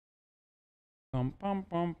Bum bum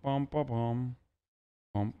bum bum bum bum.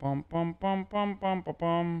 Bum bum bum bum bum bum bum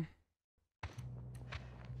bum.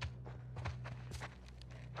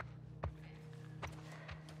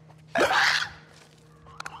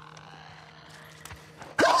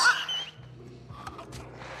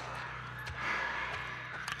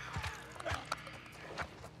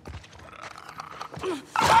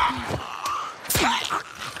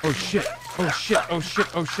 Oh shit. Oh shit. Oh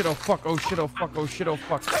shit. Oh shit. Oh fuck. Oh shit. Oh fuck. Oh shit. Oh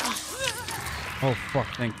fuck. Oh fuck.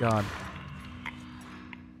 Thank God.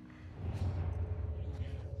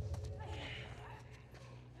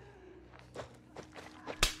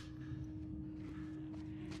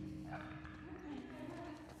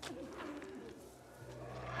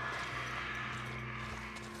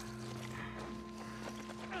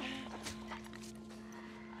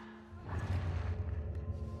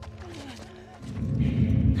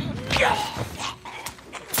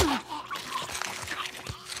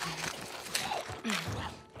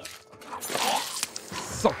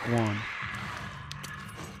 Suck one.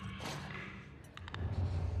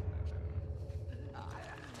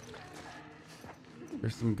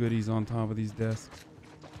 There's some goodies on top of these desks.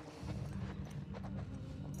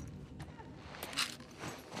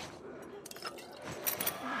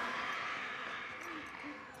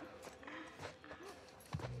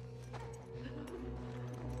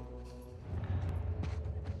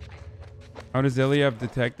 How does Ellie have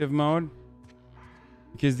detective mode?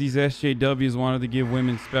 Because these SJWs wanted to give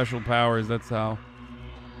women special powers, that's how.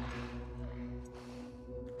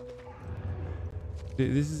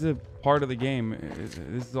 This is a part of the game.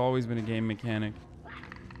 This has always been a game mechanic.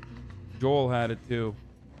 Joel had it too.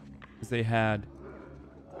 Because they had.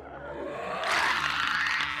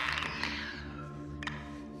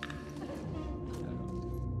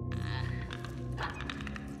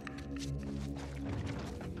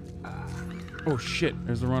 Oh shit,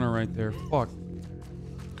 there's a runner right there. Fuck.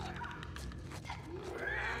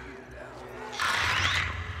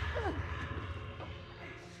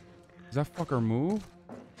 Does that fucker move?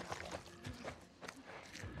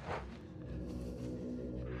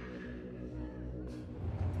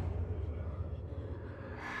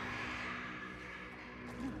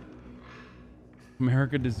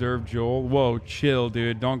 America deserved Joel. Whoa, chill,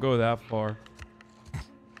 dude. Don't go that far.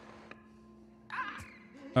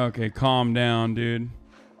 Okay, calm down, dude.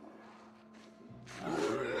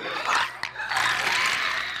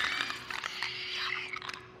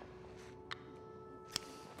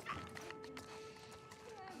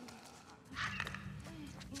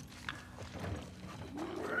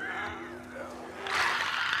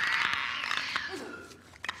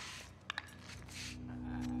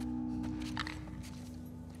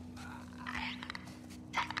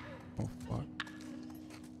 Oh, fuck.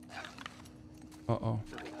 Uh-oh.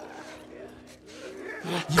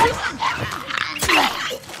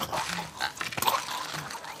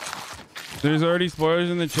 There's already spoilers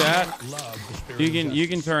in the chat. You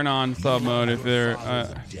can turn on sub mode if they're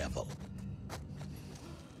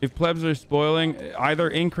if plebs are spoiling. Either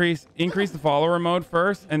increase the follower mode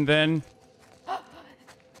first and then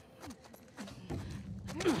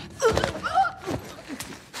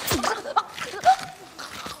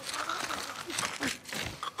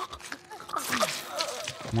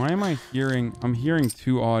why am I hearing I'm hearing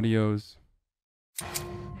two audios.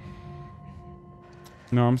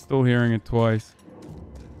 No, I'm still hearing it twice.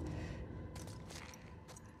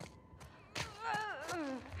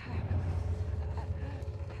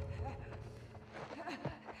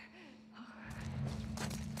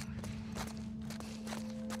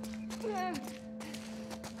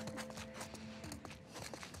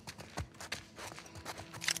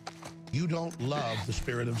 You don't love the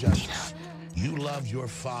spirit of justice. You love your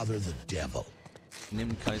father, the devil.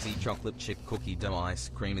 Nim cozy chocolate chip cookie dough ice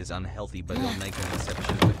cream is unhealthy, but it'll make an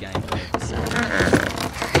exception for game purposes.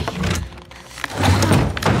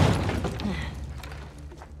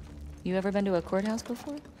 You ever been to a courthouse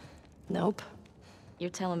before? Nope.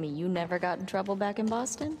 You're telling me you never got in trouble back in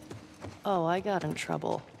Boston? Oh, I got in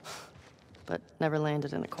trouble. But never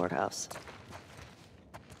landed in a courthouse.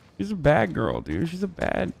 She's a bad girl, dude. She's a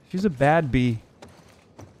bad bee.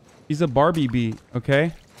 She's a Barbie bee,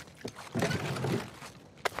 okay?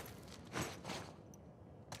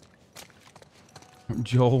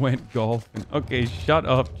 Joel went golfing. Okay, shut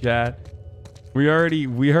up, chat. We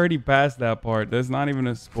already passed that part. That's not even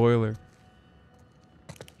a spoiler.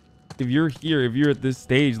 If you're here, if you're at this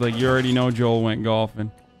stage, like you already know Joel went golfing.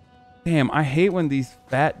 Damn, I hate when these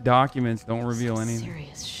fat documents don't reveal anything.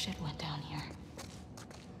 Serious shit went down here.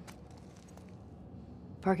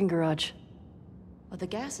 Parking garage. Well, the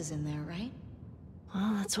gas is in there, right?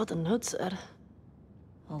 Well, that's what the note said.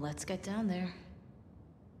 Well, let's get down there.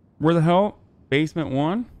 Where the hell? Basement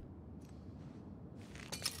 1?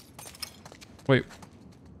 Wait.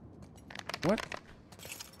 What?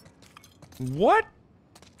 What?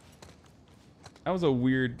 That was a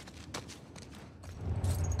weird...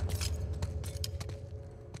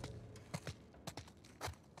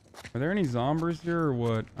 Are there any zombies here or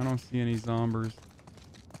what? I don't see any zombies.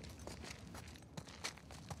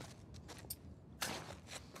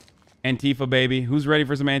 Antifa, baby. Who's ready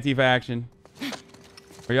for some Antifa action?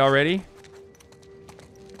 Are y'all ready?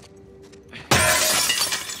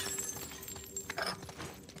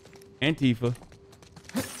 Antifa.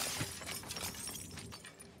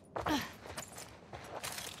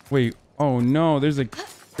 Wait. Oh no, there's a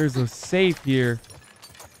safe here.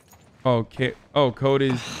 Okay. Oh, code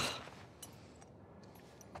is...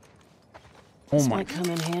 Oh This my... might come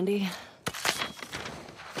in handy.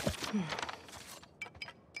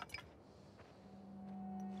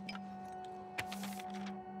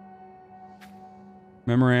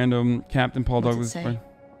 Memorandum, Captain Paul What's it Douglas. say?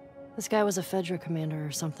 This guy was a Fedra commander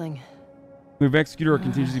or something. We've executed our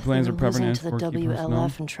contingency plans They for were losing prepping to the for key personnel.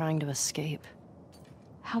 WLF and trying to escape.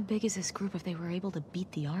 How big is this group if they were able to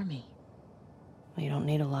beat the army? Well, you don't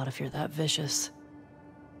need a lot if you're that vicious.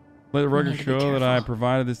 Let the We record need to be show that I careful.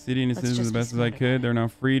 provided the city and its Let's citizens just the be best as I smart about could. it. They're now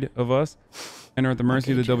freed of us and are at the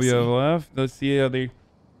mercy of the Okay, Jesse. WLF. Let's see how they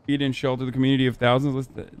feed and shelter the community of thousands.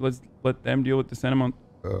 Let's let them deal with the sentiment.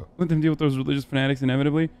 Let them deal with those religious fanatics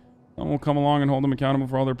inevitably. Someone will come along and hold them accountable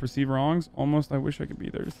for all their perceived wrongs. Almost, I wish I could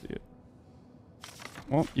be there to see it.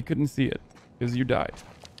 Well, you couldn't see it because you died.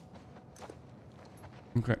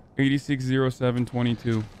 Okay,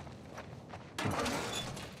 860722.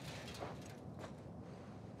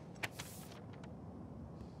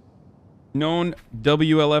 Known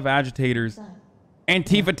WLF agitators.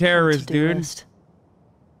 Antifa terrorists, To-do dude. list.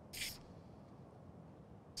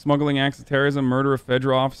 Smuggling, acts of terrorism, murder of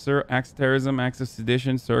federal officer, acts of terrorism, acts of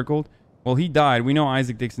sedition, circled. Well, he died. We know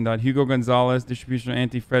Isaac Dixon died. Hugo Gonzalez, distribution of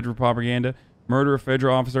anti-federal propaganda, murder of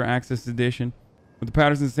federal officer, acts of sedition. With the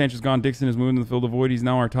Patterson and Sanchez gone, Dixon is moved into the field of void. He's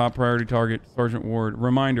now our top priority target, Sergeant Ward.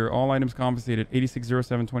 Reminder, all items confiscated,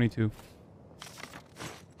 860722.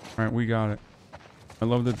 All right, we got it. I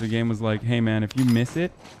love that the game was like, hey man, if you miss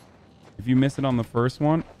it on the first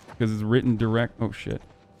one, because it's written direct, oh shit.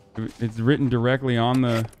 It's written directly on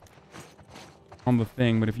the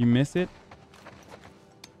thing, but if you miss it,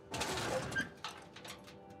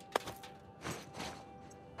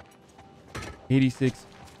 '86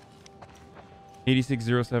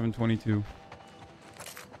 860722.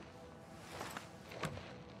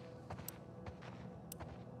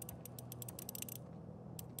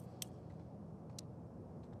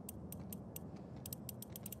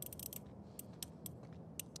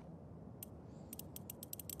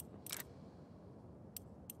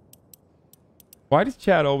 Why does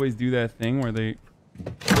chat always do that thing where they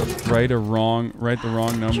write the wrong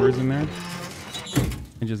numbers in there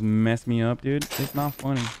and just mess me up, dude? It's not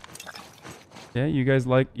funny. Yeah, you guys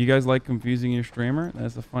like confusing your streamer?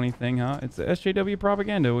 That's a funny thing, huh? It's the SJW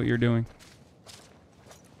propaganda what you're doing.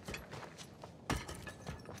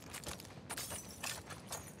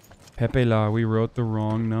 Pepela, we wrote the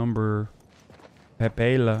wrong number.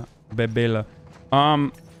 Pepela, Bebela.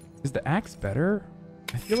 Is the axe better?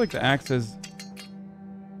 I feel like the axe has...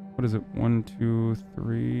 What is it? 1, 2,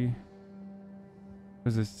 3. What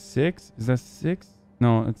is this? 6? Is that 6?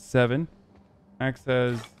 No, it's 7. Axe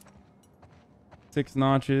has 6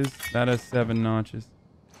 notches. That has 7 notches.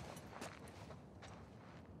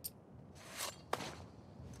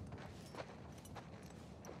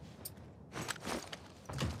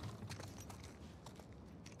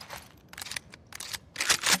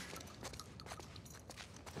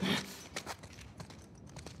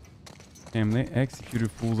 Damn, they executed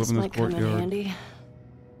fools up in this might come in courtyard. handy.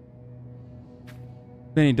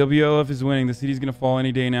 Benny, WLF is winning. The city's gonna fall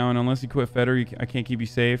any day now, and unless you quit Feder, I can't keep you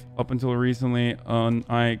safe. Up until recently,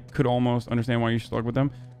 I could almost understand why you stuck with them.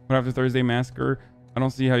 But after Thursday massacre, I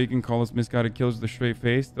don't see how you can call us misguided killers with a straight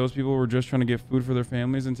face. Those people were just trying to get food for their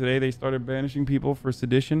families, and today they started banishing people for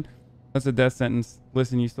sedition. That's a death sentence.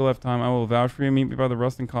 Listen, you still have time. I will vouch for you. Meet me by the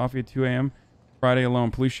Rust and Coffee at 2 a.m. Friday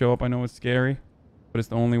alone. Please show up. I know it's scary, but it's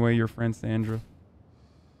the only way. Your friend Sandra.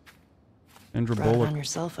 Sandra Brought it Bullock. on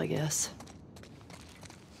yourself, I guess.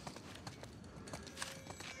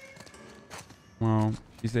 Wow.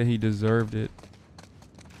 She said he deserved it.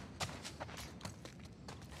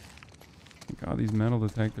 God, these metal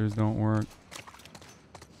detectors don't work.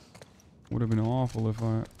 Would have been awful if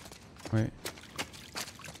I... Wait.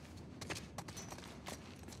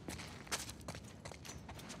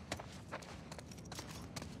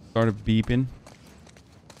 Started beeping.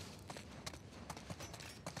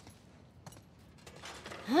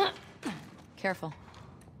 Careful.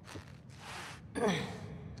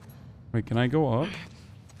 Wait, can I go up?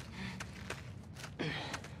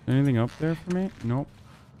 Anything up there for me? Nope.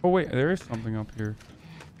 Oh wait, there is something up here.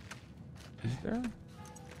 Is there?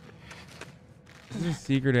 Is this a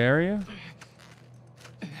secret area?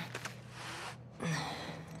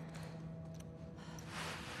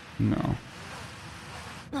 No.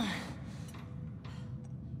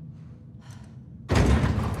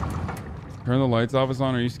 Turn the lights off,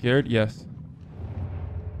 Hasan. Are you scared? Yes.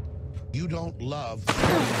 You don't love the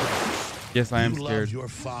spirit of justice. Yes, I am You scared. love your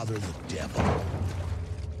father, the devil.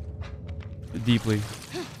 Deeply.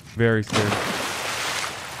 Very scared.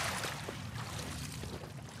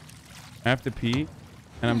 I have to pee,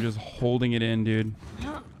 and I'm just holding it in, dude.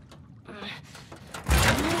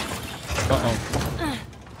 Uh-oh.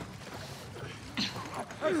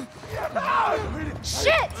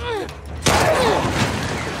 Shit!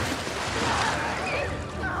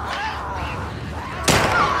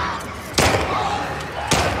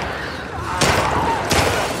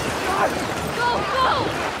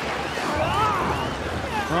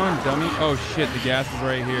 Run, dummy. Oh shit, the gas is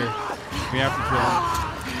right here. We have to kill him.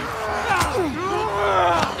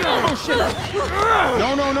 Oh shit.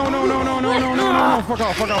 No, no, no, no, no, no, no, no, no, no, no. Fuck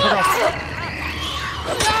off, fuck off, fuck off.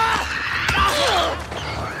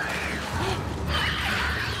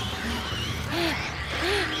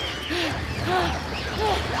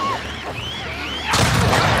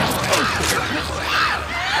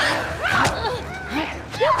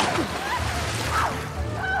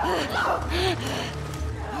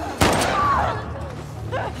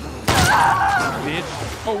 Bitch.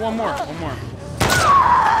 Oh, one more. One more.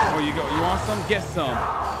 Oh, you go. You want some? Get some.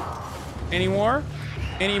 Any more?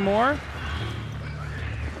 Any more?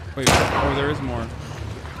 Wait. Oh, there is more.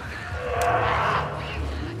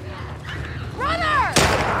 Brother!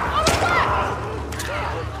 On the left!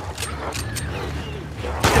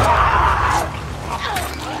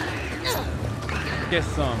 Get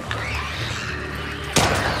some.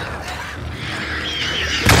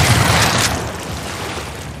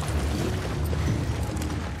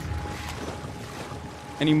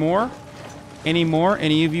 Any more? Any more?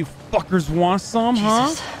 Any of you fuckers want some,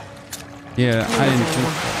 huh? Yeah, I didn't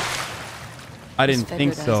think so. I didn't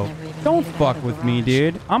think so. Don't fuck with me,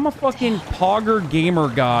 dude. I'm a fucking Pogger gamer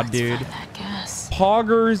god, dude.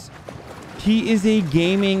 Poggers. He is a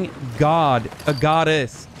gaming god. A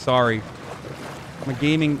goddess. Sorry. I'm a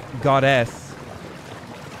gaming goddess.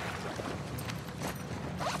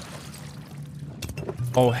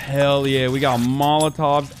 Oh, hell yeah. We got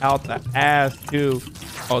Molotovs out the ass, too.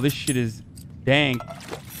 Oh, this shit is dank.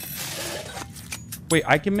 Wait,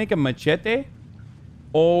 I can make a machete?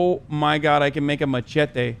 Oh my god, I can make a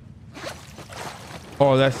machete.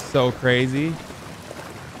 Oh, that's so crazy.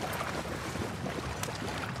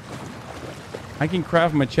 I can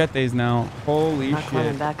craft machetes now. Holy Not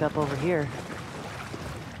climbing shit. back up over here.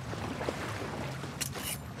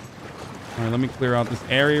 All right, let me clear out this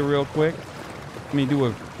area real quick. Let me do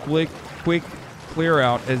a quick clear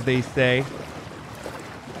out, as they say.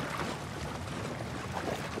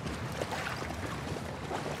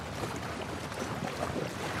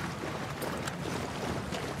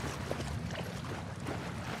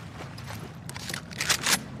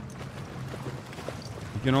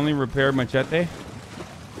 You can only repair machete.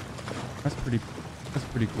 That's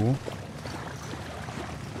pretty cool.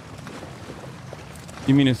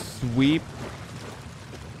 You mean a sweep?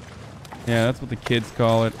 Yeah, that's what the kids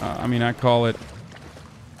call it. I mean, I call it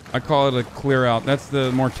a clear out. That's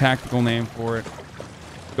the more tactical name for it.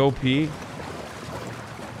 Go pee.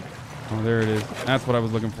 Oh, there it is. That's what I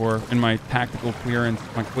was looking for in my tactical clearance,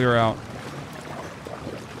 my clear out.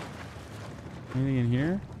 Anything in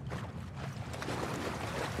here?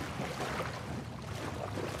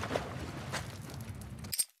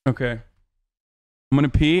 Okay. I'm gonna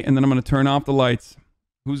pee and then I'm gonna turn off the lights.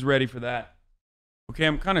 Who's ready for that? Okay,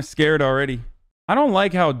 I'm kind of scared already. I don't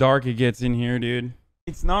like how dark it gets in here, dude.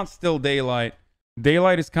 It's not still daylight.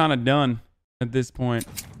 Daylight is kind of done at this point.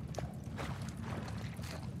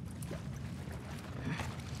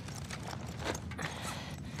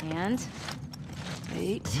 And?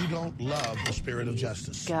 Wait. You don't love the spirit of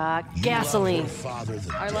justice. Got You gasoline. love your father,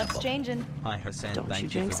 the Our luck's devil. changing. Hi, Hasan. Don't Thank you you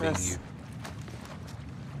jinx for being us. you.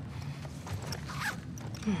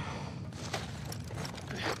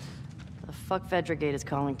 The fuck Fedragate is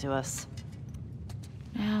calling to us.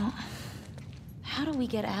 Now, how do we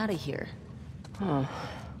get out of here? Oh.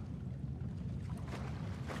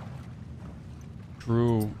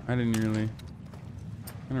 True. I didn't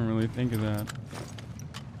really think of that.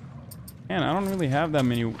 Man, I don't really have that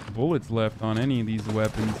many bullets left on any of these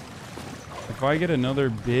weapons. If I get another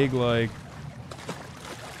big, like,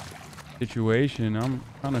 situation, I'm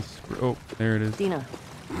kind of screwed. Oh, there it is. Dina.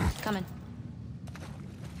 Coming.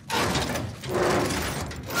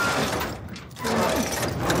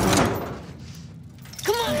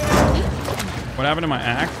 What happened to my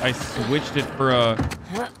axe? I switched it for a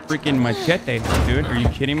freaking machete, dude. Are you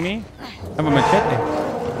kidding me? I have a machete.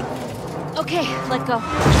 Okay, let go.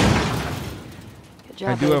 Good job,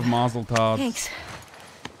 I do babe. have mazel tovs. Thanks.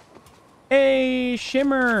 Hey,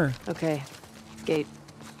 Shimmer. Okay. Gate.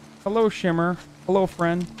 Hello, Shimmer. Hello,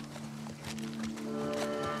 friend.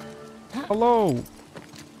 Hello.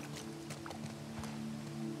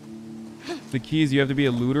 The keys, you have to be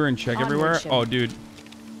a looter and check Onward, everywhere. Shimmer. Oh, dude.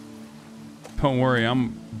 Don't worry,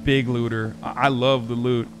 I'm big looter. I love the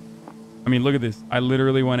loot. I mean, look at this. I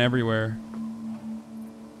literally went everywhere.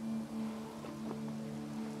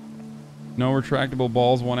 No retractable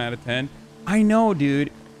balls, 1 out of 10. I know, dude.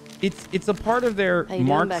 It's a part of their How you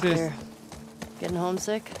doing back Marxist. there? Getting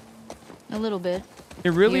homesick? A little bit.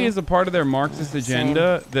 It really You? is a part of their Marxist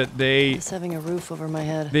agenda that they Just having a roof over my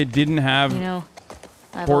head. didn't have. You know,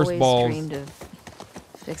 I've Horse always balls. dreamed of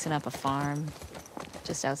fixing up a farm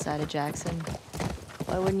just outside of Jackson.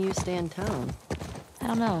 Why wouldn't you stay in town? I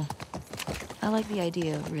don't know. I like the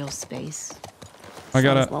idea of real space. I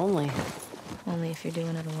gotta. Sounds lonely. Only if you're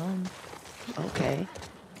doing it alone. Okay.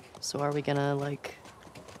 So are we gonna, like,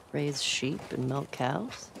 raise sheep and milk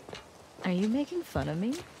cows? Are you making fun of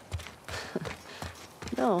me?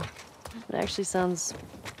 No. It actually sounds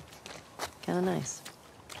kind of nice.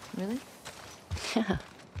 Really? Yeah.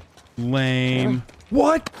 Lame.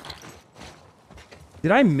 What?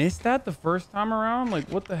 Did I miss that the first time around? Like,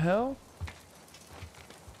 what the hell?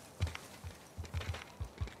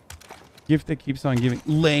 Gift that keeps on giving.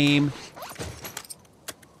 Lame.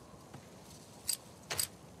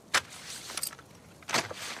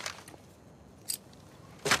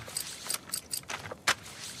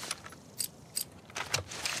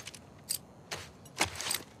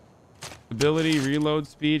 Ability, reload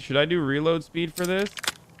speed. Should I do reload speed for this?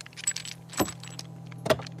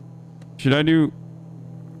 Should I do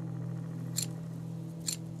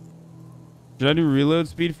reload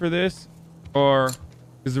speed for this? Or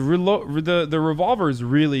is the revolver is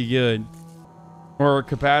really good. Or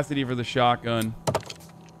capacity for the shotgun.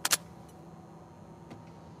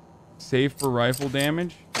 Save for rifle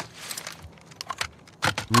damage?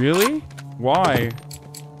 Really? Why?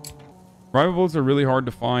 Rifle bullets are really hard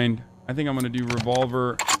to find. I think I'm going to do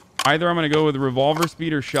revolver. Either I'm going to go with revolver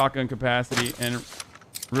speed or shotgun capacity. And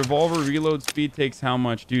revolver reload speed takes how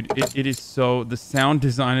much? Dude, it is so... The sound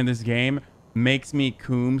design in this game makes me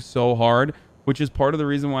coom so hard. Which is part of the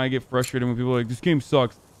reason why I get frustrated when people are like, this game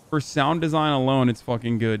sucks. For sound design alone, it's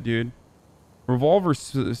fucking good, dude. Revolver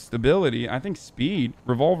stability. I think speed.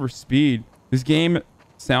 Revolver speed. This game,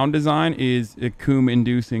 sound design is coom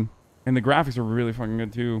inducing. And the graphics are really fucking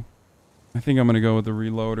good too. I think I'm going to go with the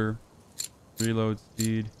reloader. Reload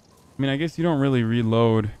speed. I mean, I guess you don't really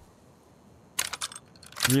reload.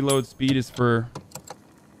 Reload speed is for...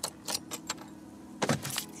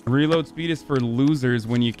 Reload speed is for losers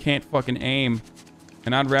when you can't fucking aim.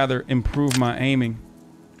 And I'd rather improve my aiming.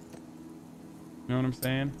 You know what I'm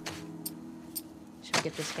saying? Should we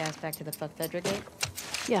get this gas back to the fuck Fedra gate?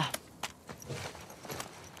 Yeah.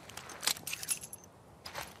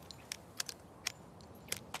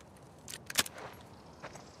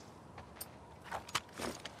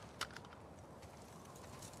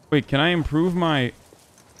 Wait, can I improve my...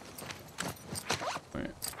 Wait.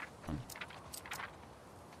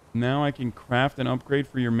 Now I can craft an upgrade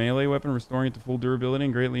for your melee weapon, restoring it to full durability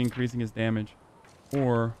and greatly increasing its damage.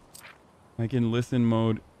 Or I can listen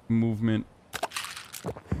mode movement.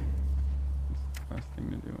 That's the best thing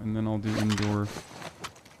to do. And then I'll do indoor.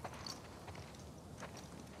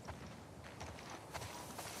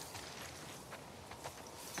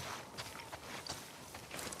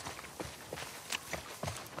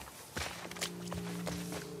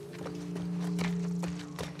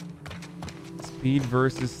 Speed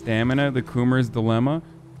versus stamina, the Coomer's dilemma.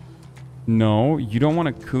 No, you don't want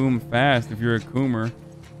to coom fast if you're a Coomer.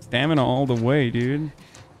 Stamina all the way, dude.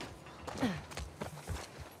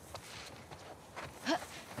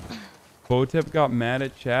 Botep got mad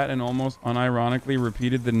at chat and almost unironically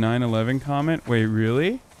repeated the 9/11 comment. Wait,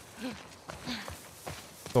 really?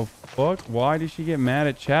 The fuck? Why did she get mad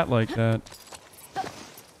at chat like that?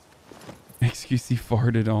 XQC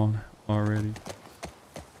farted on already.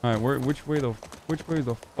 All right, which way is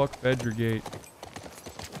the fuck Fedra gate?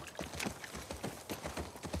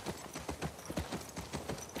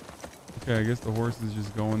 Okay, I guess the horse is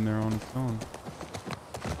just going there on its own.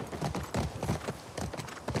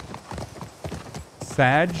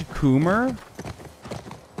 Sag Coomer?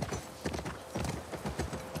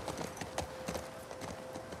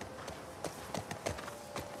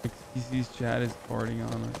 XTC's chat is farting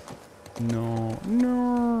on us. No.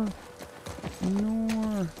 No.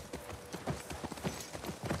 No.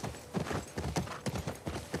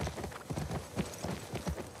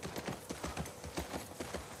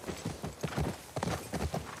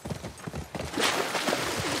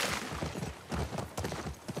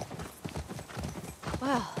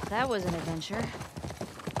 Well, that was an adventure.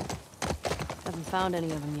 Haven't found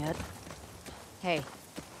any of them yet. Hey,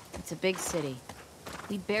 it's a big city.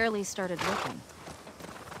 We barely started looking.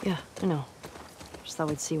 Yeah, I know. Just thought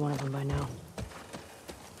we'd see one of them by now.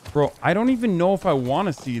 Bro, I don't even know if I want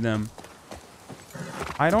to see them.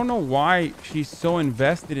 I don't know why she's so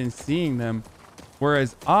invested in seeing them.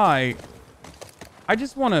 Whereas I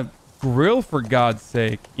just want to grill, for God's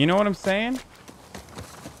sake. You know what I'm saying?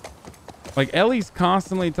 Like, Ellie's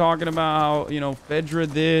constantly talking about how, you know, Fedra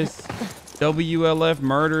this, WLF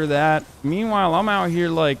murder that. Meanwhile, I'm out here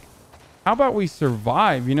like, how about we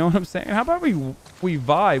survive? You know what I'm saying? How about we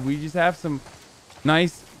vibe? We just have some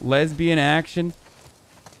nice lesbian action.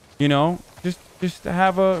 You know, just to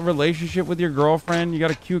have a relationship with your girlfriend. You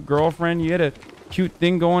got a cute girlfriend. You had a cute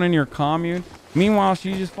thing going in your commune. Meanwhile,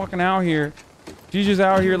 she's just fucking out here. She's just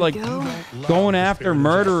out here like going after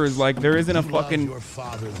murderers like there isn't a fucking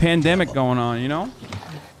pandemic going on, you know?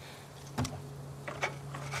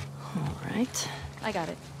 All right. I got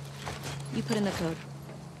it. You put in the code.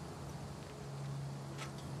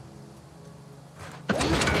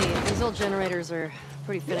 Hey, these old generators are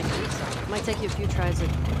pretty finicky, so it might take you a few tries to...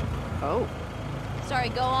 Oh. Sorry,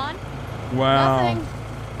 go on. Wow. Nothing.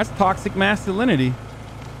 That's toxic masculinity.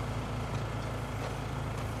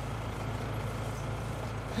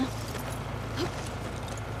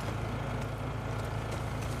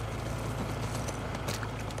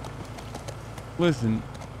 Listen,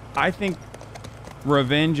 I think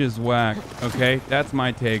revenge is whack, okay? That's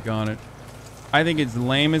my take on it. I think it's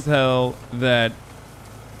lame as hell that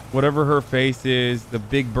whatever her face is, the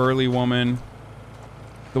big burly woman,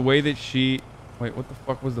 the way that she... Wait, what the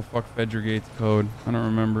fuck was the fuck Fedra Gates code? I don't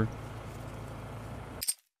remember.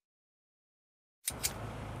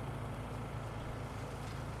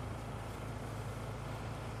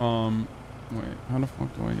 Wait, how the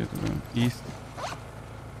fuck do I get to the east?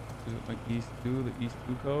 Is it like East 2, the East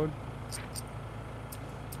 2 code?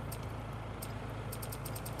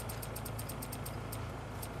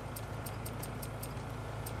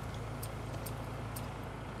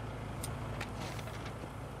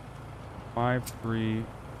 Five, 3,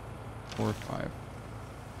 4, 5.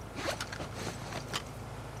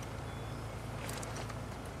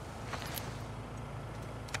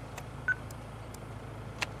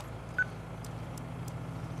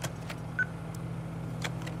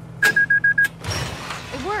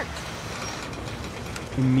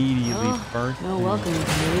 Immediately first. No welcome,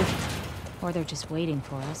 dude. Or they're just waiting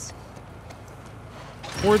for us.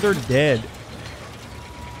 Or they're dead.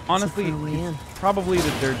 Honestly, It's a way in. probably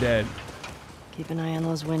that they're dead. Keep an eye on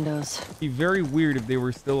those windows. It'd be very weird if they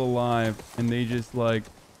were still alive and they just like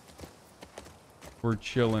were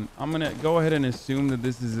chilling. I'm gonna go ahead and assume that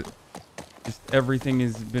this is just everything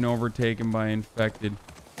has been overtaken by infected.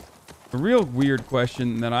 The real weird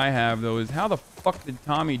question that I have though is how the fuck did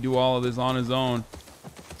Tommy do all of this on his own?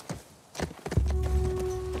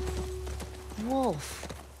 Wolf.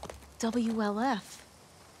 WLF.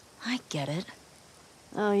 I get it.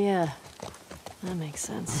 Oh, yeah. That makes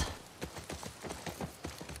sense.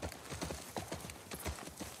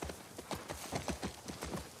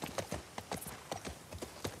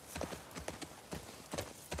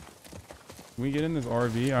 Can we get in this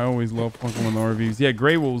RV? I always love fucking with RVs. Yeah,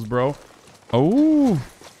 Grey Wolves, bro. Oh,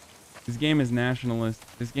 this game is nationalist.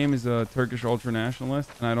 This game is a Turkish ultra-nationalist,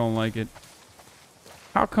 and I don't like it.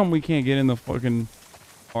 How come we can't get in the fucking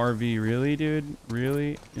RV? Really, dude?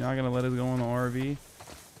 Really? You're not gonna let us go in the RV?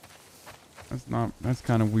 That's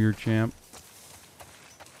kind of weird, champ.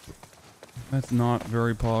 That's not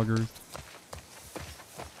very poggers.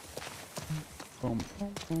 Bum,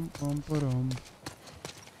 bum, bum, bum, ba-dum.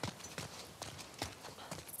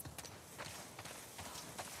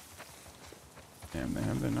 Damn, they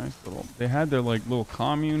have their nice little... They had their, like, little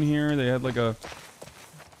commune here. They had, like, a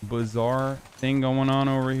bizarre thing going on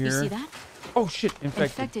over here. You see that? Oh, shit. Infected.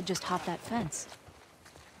 Infected just hopped that fence.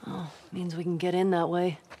 Oh, means we can get in that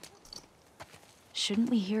way. Shouldn't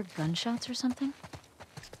we hear gunshots or something?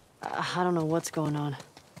 I don't know what's going on.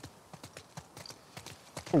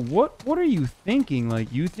 What are you thinking?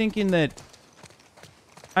 Like, you thinking that...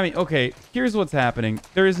 I mean, okay, here's what's happening.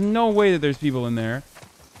 There is no way that there's people in there.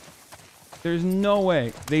 There's no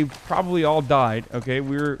way. They probably all died, okay?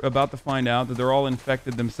 We're about to find out that they're all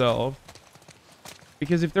infected themselves.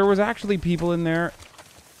 Because if there was actually people in there,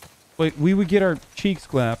 like, we would get our cheeks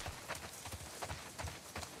clapped.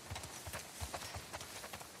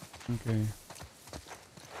 Okay.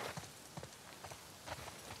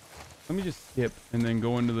 Let me just skip and then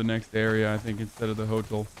go into the next area, I think, instead of the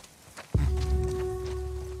hotel.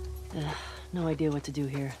 No idea what to do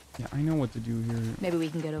here. Yeah, I know what to do here. Maybe we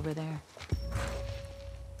can get over there.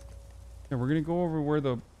 Yeah, we're gonna go over where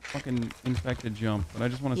the fucking infected jump, but I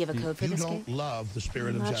just want to You have a code for You this don't cave? love the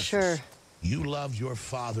spirit of Not justice. sure. You love your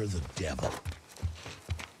father, the devil.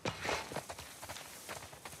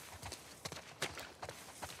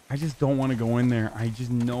 I just don't want to go in there. I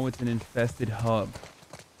just know it's an infested hub.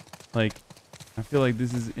 Like, I feel like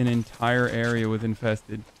this is an entire area with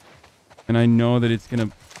infested. And I know that it's going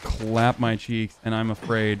to clap my cheeks, and I'm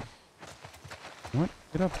afraid. What?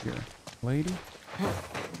 Get up here, lady.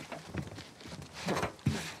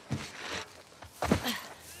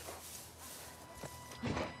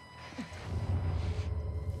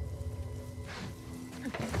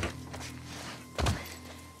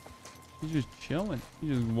 He's just chilling.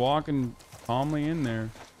 He's just walking calmly in there.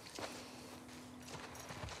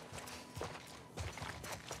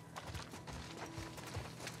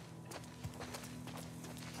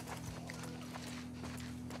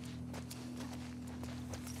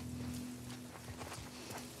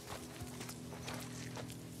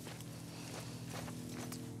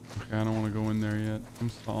 Okay, I don't want to go in there yet. I'm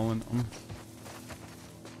stalling.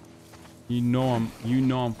 You know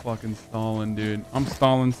I'm fucking stalling, dude. I'm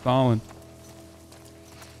stalling.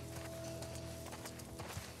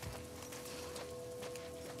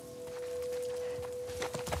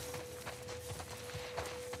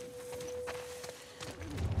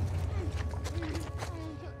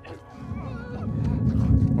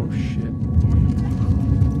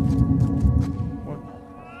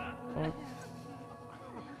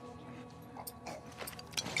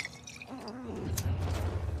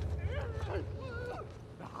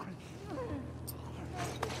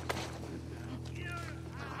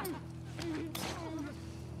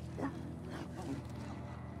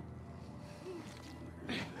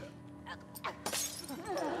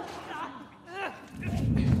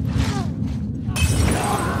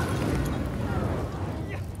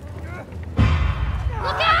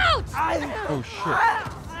 Oh shit.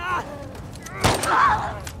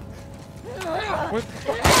 What?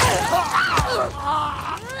 Fuck? Oh shit. What?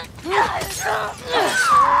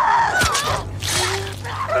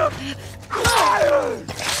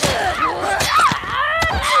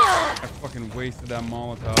 I fucking wasted that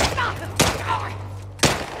Molotov.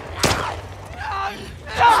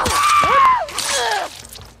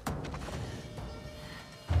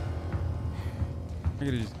 I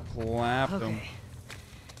could've just clapped him. Okay.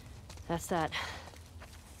 That's that.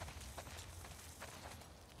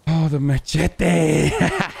 Oh, the machete!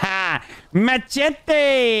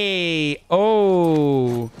 Machete!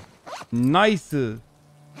 Oh, nice.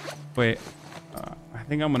 Wait, I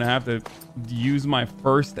think I'm gonna have to use my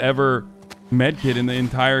first ever medkit in the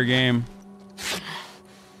entire game.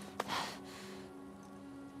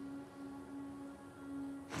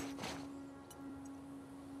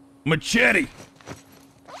 Machete!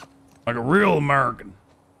 Like a real American.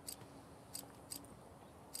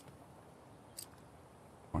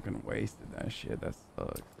 Fucking wasted that shit. That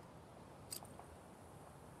sucks.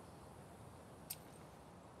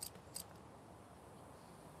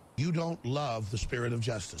 You don't love the spirit of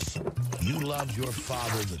justice. You love your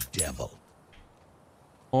father, the devil.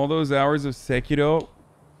 All those hours of Sekiro.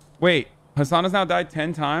 Wait, Hasan has now died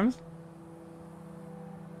 10 times?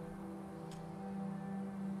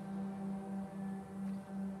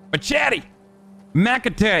 Machete!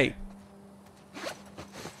 Makate!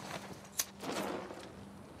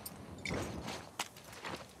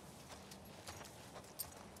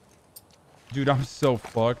 Dude, I'm so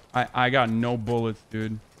fucked. I got no bullets,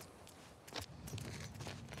 dude.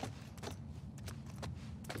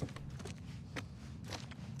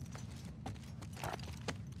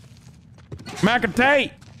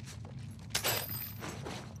 Makate!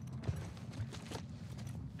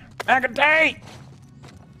 Makate!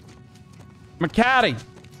 Makati!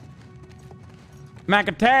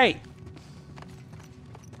 Makate!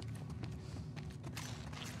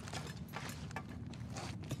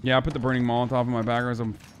 Yeah, I put the burning Molotov in my background.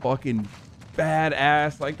 I'm fucking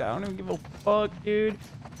badass like that. I don't even give a fuck, dude.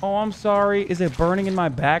 Oh, I'm sorry. Is it burning in my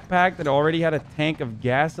backpack that already had a tank of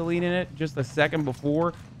gasoline in it just a second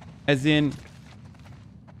before? As in...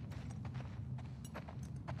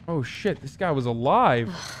 Oh, shit. This guy was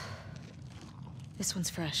alive. This one's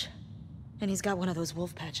fresh. And he's got one of those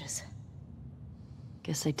wolf patches.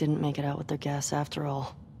 Guess they didn't make it out with their gas after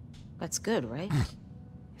all. That's good, right?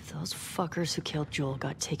 If those fuckers who killed Joel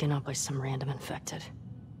got taken out by some random infected.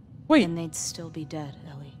 Wait. And they'd still be dead,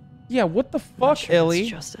 Ellie. Yeah, what the Not fuck, sure Ellie? that's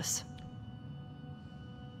justice.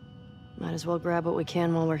 Might as well grab what we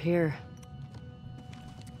can while we're here.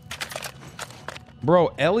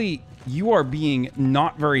 Bro, Ellie, you are being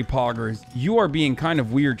not very poggers. You are being kind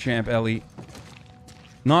of weird, champ, Ellie.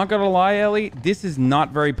 Not gonna lie, Ellie, this is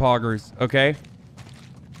not very poggers, okay?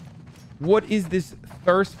 What is this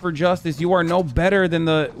thirst for justice? You are no better than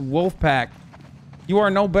the wolf pack. You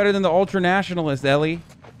are no better than the ultra-nationalists, Ellie.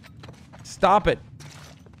 Stop it.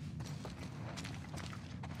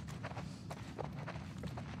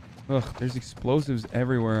 Ugh, there's explosives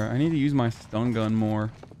everywhere. I need to use my stun gun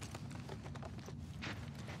more.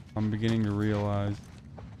 I'm beginning to realize.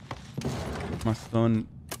 My stun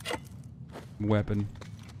weapon.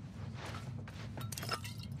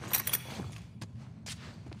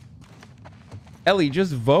 Ellie,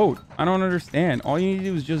 just vote. I don't understand. All you need to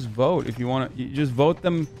do is just vote. If you want to, just vote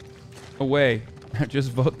them away.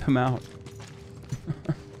 Just vote them out.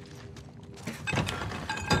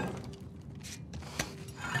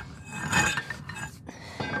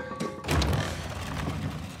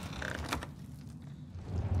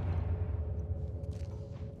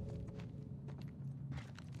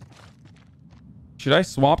 Should I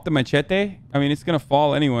swap the machete? I mean, it's gonna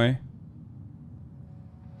fall anyway.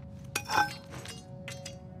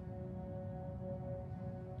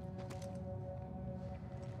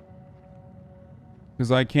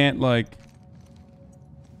 Because I can't, like...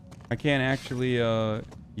 I can't actually,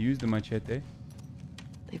 use the machete.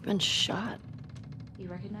 They've been shot. You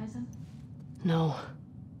recognize him? No.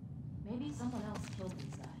 Maybe someone else killed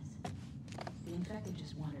these guys. The infected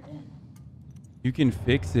just wandered in. You can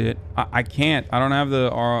fix it. I can't. I don't have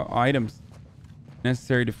the items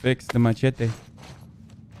necessary to fix the machete.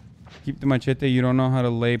 Keep the machete. You don't know how to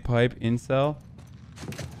lay pipe. Incel.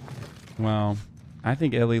 Wow. I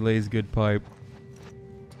think Ellie lays good pipe.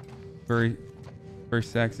 Very, very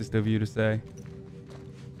sexist of you to say.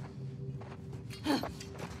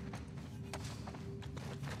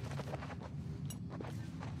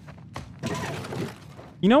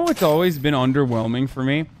 You know what's always been underwhelming for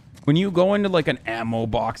me? When you go into like an ammo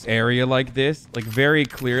box area like this, like very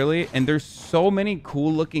clearly, and there's so many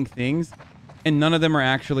cool looking things and none of them are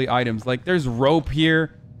actually items. Like there's rope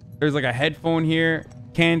here. There's like a headphone here,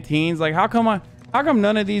 canteens. Like how come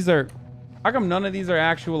none of these are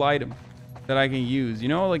actual items that I can use? You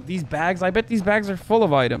know, like these bags, I bet these bags are full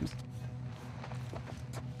of items.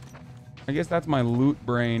 I guess that's my loot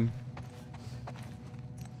brain.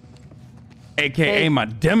 AKA my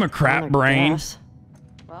Democrat brain. Gas.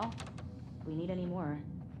 Well, if we need any more,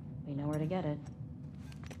 we know where to get it.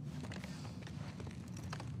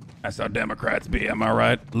 That's how Democrats be, am I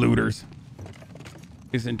right? Looters.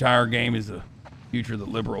 This entire game is the future the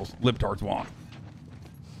liberals, libtards want.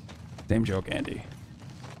 Same joke, Andy.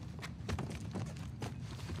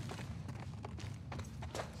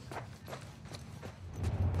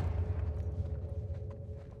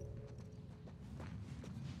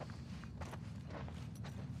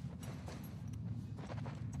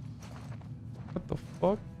 What the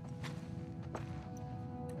fuck?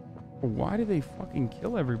 Why do they fucking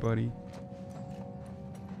kill everybody?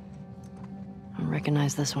 I don't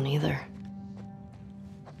recognize this one either.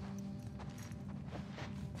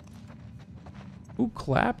 Who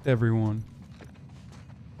clapped everyone?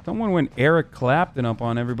 Someone went Eric Clapton up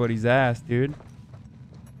on everybody's ass, dude.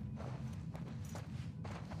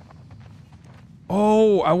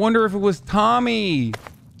 Oh, I wonder if it was Tommy.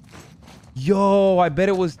 Yo, I bet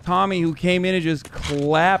it was Tommy who came in and just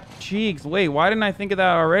clapped cheeks. Wait, why didn't I think of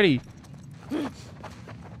that already?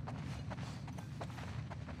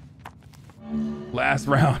 Last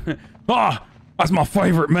round. Ah, that's my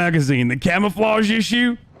favorite magazine. The camouflage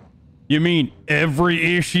issue? You mean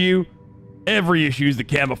every issue? Every issue is the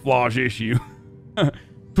camouflage issue.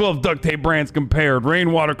 12 duct tape brands compared.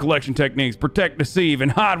 Rainwater collection techniques. Protect, deceive,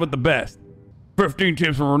 and hide with the best. 15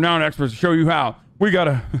 tips from renowned experts to show you how. We got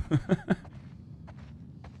an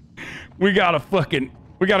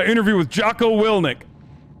interview with Jocko Willink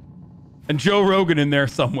and Joe Rogan in there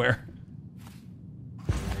somewhere.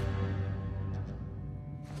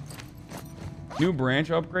 New branch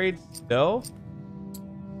upgrades stealth?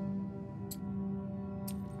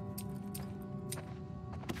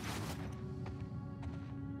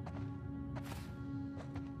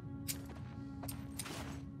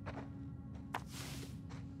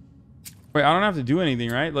 Wait, I don't have to do anything,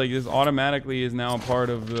 right? Like, this automatically is now a part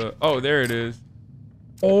of the... Oh, there it is.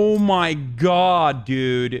 Oh my god,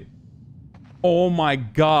 dude. Oh my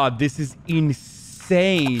god, this is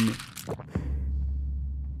insane.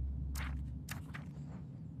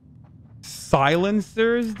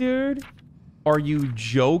 Silencers, dude? Are you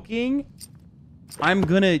joking?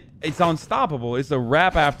 It's unstoppable. It's a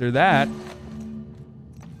wrap after that.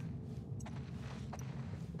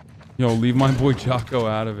 Yo, leave my boy Jocko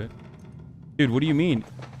out of it. Dude, what do you mean?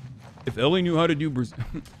 If Ellie knew how to do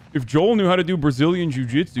if Joel knew how to do Brazilian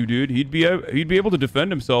jiu-jitsu, dude, he'd be able to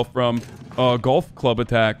defend himself from a golf club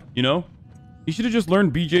attack, you know? He should have just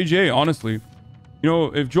learned BJJ, honestly. You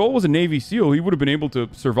know, if Joel was a Navy SEAL, he would have been able to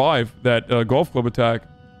survive that golf club attack.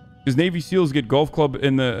 Because Navy SEALs get golf club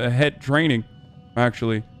in the head training,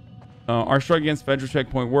 actually. Our strike against Federal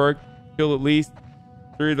checkpoint worked. Kill at least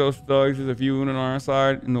 3 of those thugs. There's a few wounded on our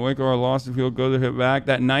side. In the wake of our loss, we feel good to hit back.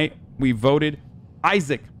 That night, we voted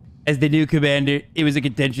Isaac as the new commander. It was a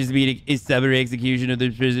contentious meeting. His summary execution of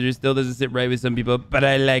the prisoners still doesn't sit right with some people, but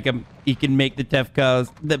I like him. He can make the tough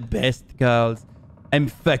calls, the best calls. I'm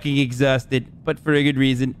fucking exhausted, but for a good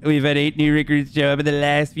reason. We've had 8 new recruits show up in the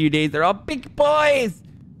last few days. They're all big boys.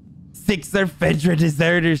 6 are Fedra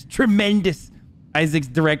deserters. Tremendous. Isaac's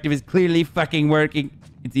directive is clearly fucking working.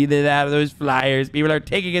 It's either that or those flyers. People are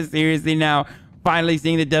taking us seriously now. Finally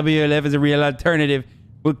seeing the WLF as a real alternative.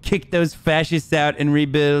 We'll kick those fascists out and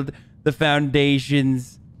rebuild the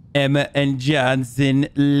foundations Emma and Johnson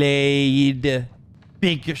laid.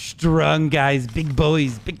 Big, strong guys. Big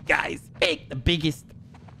boys. Big guys. Big. The biggest.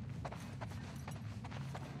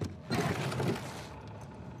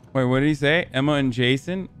 Wait, what did he say? Emma and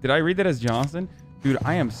Jason? Did I read that as Johnson? Dude,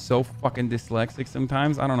 I am so fucking dyslexic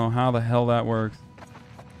sometimes. I don't know how the hell that works.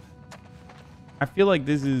 I feel like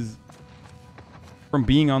this is... From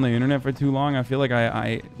being on the internet for too long, I feel like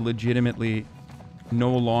I legitimately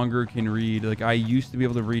no longer can read. Like, I used to be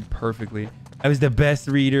able to read perfectly. I was the best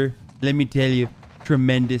reader. Let me tell you.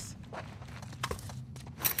 Tremendous.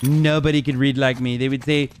 Nobody could read like me. They would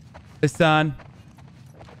say, Hasan,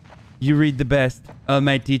 you read the best. All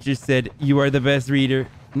my teachers said, you are the best reader.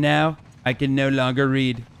 Now, I can no longer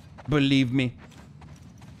read. Believe me.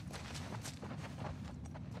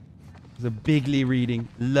 It was a bigly reading.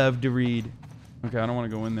 Love to read. Okay, I don't want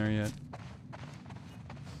to go in there yet.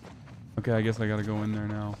 Okay, I guess I gotta go in there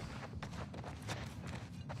now.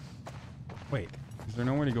 Wait, is there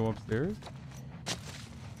nowhere to go upstairs?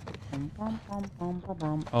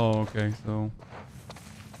 Oh, okay, so...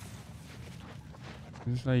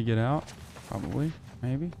 Is this how you get out? Probably.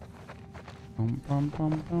 Maybe.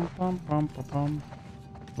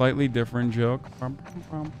 Slightly different joke.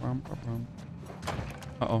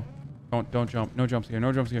 Uh-oh. Don't jump. No jumps here.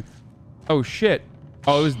 No jumps here. Oh, shit.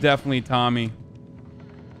 Oh, it was definitely Tommy.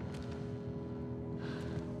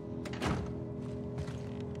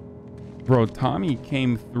 Bro, Tommy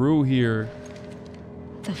came through here.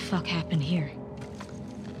 What the fuck happened here?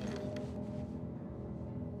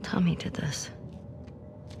 Tommy did this.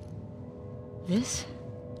 This?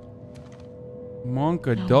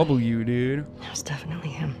 Monka No W, way. dude. It was definitely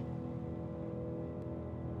him.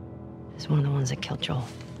 He's one of the ones that killed Joel.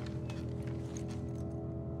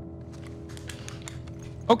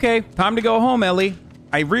 Okay, time to go home, Ellie.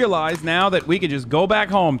 I realize now that we could just go back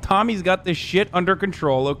home. Tommy's got this shit under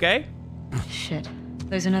control, okay? Shit.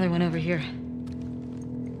 There's another one over here.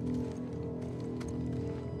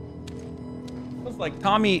 Looks like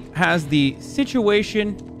Tommy has the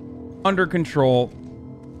situation under control.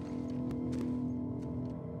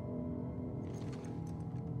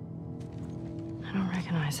 I don't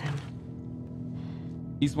recognize him.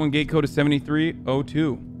 East 1 gate code is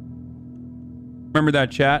 7302. Remember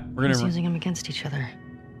that, chat? We're He's gonna using them against each other.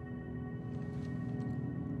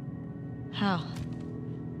 How?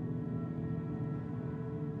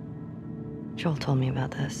 Joel told me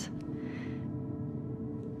about this.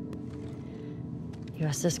 You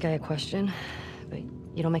ask this guy a question, but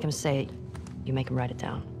you don't make him say it. You make him write it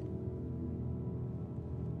down.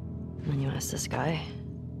 And then you ask this guy,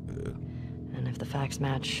 and if the facts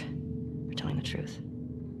match, you're telling the truth.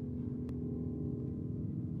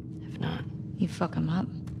 If not, You fuck him up?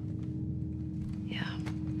 yeah.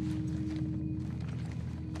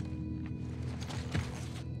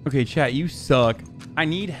 Okay, chat, you suck. I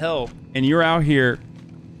need help, and you're out here.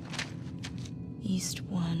 East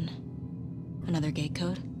 1. Another gate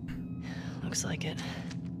code? Looks like it.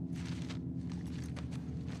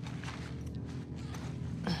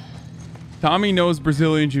 Tommy knows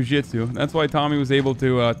Brazilian Jiu-Jitsu. That's why Tommy was able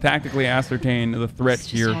to tactically ascertain the threat This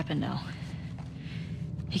here. just happened now.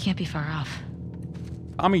 He can't be far off.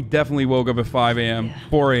 Tommy definitely woke up at 5 a.m. Yeah.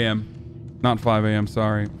 4 a.m. Not 5 a.m.,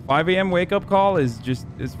 sorry. 5 a.m. wake up call is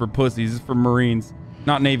for pussies. It's for Marines,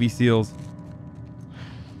 not Navy SEAls.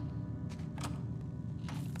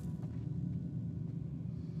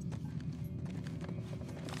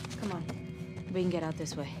 we can get out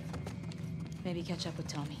this way. Maybe catch up with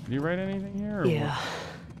Tommy. Did you write anything here? Or Yeah. what?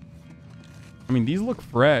 I mean, these look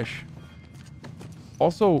fresh.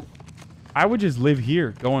 Also, I would just live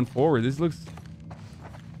here going forward. This looks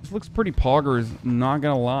pretty poggers, not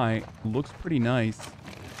gonna lie. Looks pretty nice.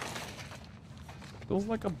 Feels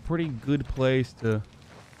like a pretty good place to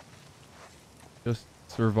just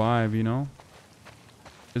survive, you know?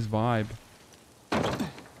 Just vibe.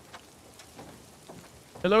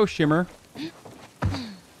 Hello, Shimmer.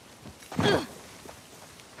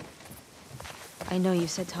 I know you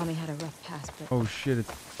said Tommy had a rough past, but Oh shit, it's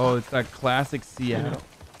that classic Seattle.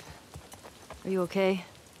 Are you okay?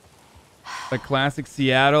 The classic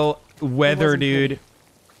Seattle weather, wasn't dude. pretty.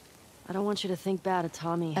 I don't want you to think bad of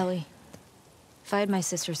Tommy. Ellie, if I had my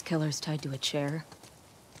sister's killers tied to a chair,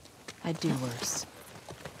 I'd do worse.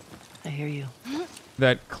 I hear you.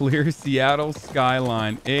 That clear Seattle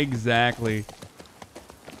skyline. Exactly.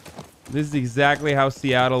 This is exactly how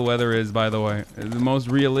Seattle weather is, by the way. The most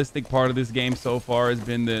realistic part of this game so far has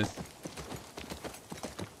been this.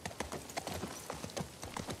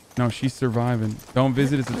 No, she's surviving. Don't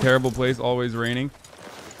visit. It's a terrible place. Always raining.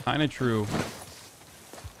 Kind of true.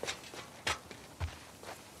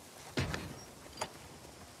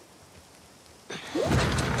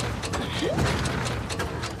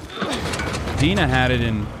 Dina had it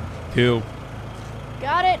in 2.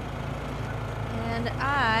 Got it. And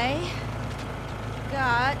I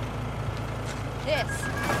got this.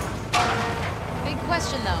 Big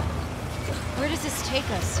question though. Where does this take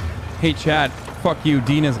us? Hey, Chad. Fuck you.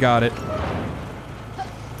 Dina's got it.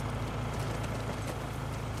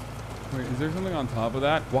 Wait, is there something on top of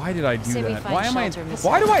that? Why did I do Say we that? find Why am I? shelter, Miss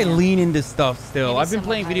Why do I Sandman. lean into stuff still? Maybe I've been someone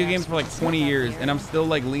playing video higher games for like ups 20 will years, help and I'm still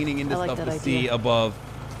like leaning into I like stuff that to see idea. above,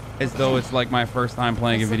 as though it's like my first time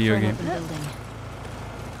playing a Let's look video for an game. open building.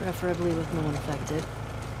 Preferably with no one affected.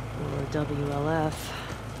 Or WLF.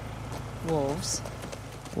 Wolves.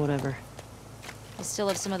 Whatever. I still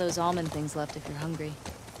have some of those almond things left if you're hungry.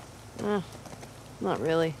 Not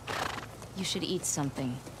really. You should eat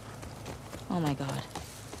something. Oh my god.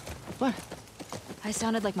 What? I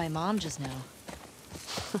sounded like my mom just now.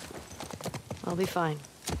 I'll be fine.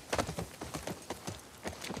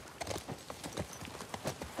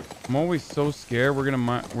 I'm always so scared we're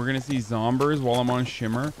gonna see zombies while I'm on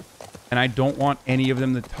Shimmer, and I don't want any of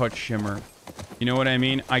them to touch Shimmer. You know what I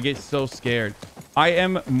mean? I get so scared. I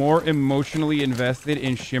am more emotionally invested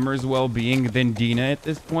in Shimmer's well-being than Dina at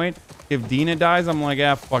this point. If Dina dies, I'm like,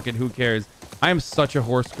 ah, fuck it, who cares? I am such a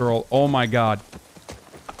horse girl. Oh my god.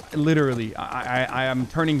 Literally, I am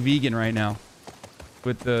turning vegan right now.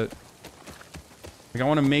 With the, like, I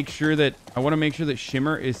want to make sure that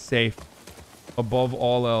Shimmer is safe above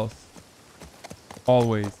all else.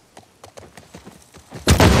 Always.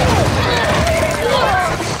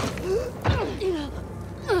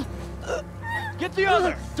 Get the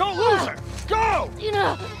other! Don't lose her! Go!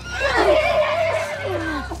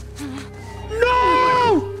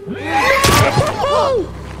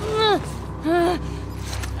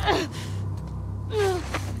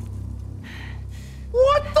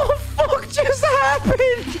 What the fuck just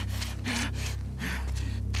happened?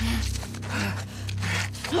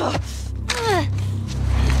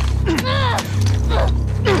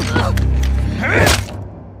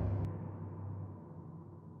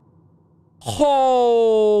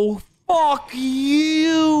 Oh, fuck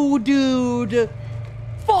you, dude.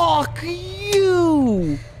 Fuck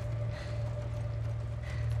you.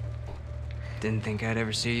 Didn't think I'd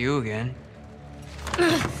ever see you again.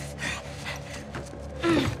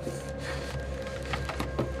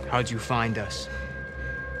 How'd you find us?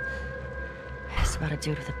 It's about a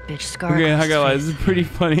dude with a bitch scar. Okay, across I gotta lie, his this face. is pretty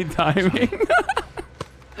funny timing.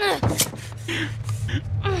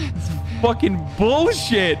 It's fucking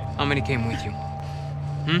bullshit. How many came with you?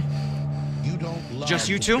 You don't love Just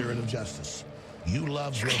you the two? spirit of justice. You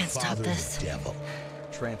love your can't stop father, this. the devil.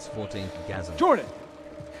 Trans 14 Gazm. Jordan!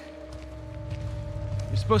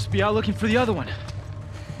 You're supposed to be out looking for the other one.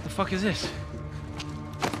 What the fuck is this?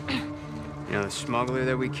 You know the smuggler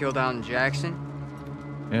that we killed out in Jackson?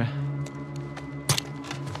 Yeah?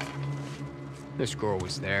 This girl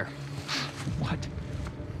was there. What?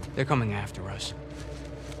 They're coming after us.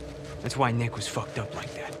 That's why Nick was fucked up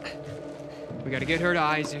like that. We gotta get her to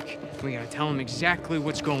Isaac. We gotta tell him exactly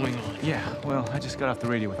what's going on. Yeah, well, I just got off the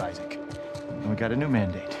radio with Isaac. And we got a new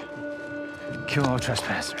mandate. Kill all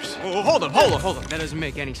trespassers. Oh, hold up. That doesn't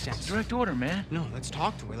make any sense. Direct order, man. No, let's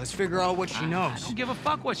talk to her. Let's figure out what she I knows. don't give a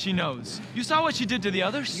fuck what she knows. You saw what she did to the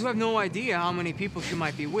others? You have no idea how many people she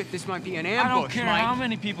might be with. This might be an ambush, I don't care Mike. how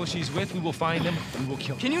many people she's with. We will find them and we'll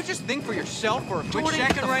kill them. Can you just think for yourself for a quick Jordan, get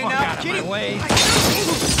second the right fuck now? out of my way.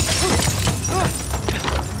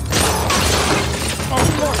 Oh,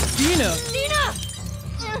 fuck, Dina!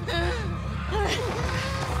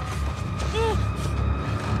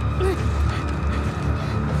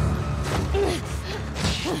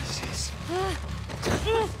 Jesus.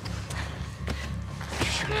 You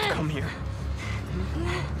shouldn't have come here.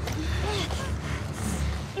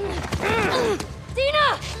 Dina!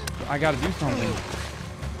 I gotta do something.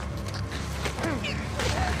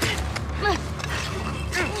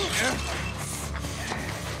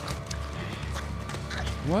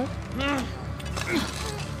 What?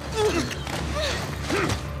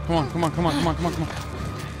 Come on, come on, come on, come on, come on, come on.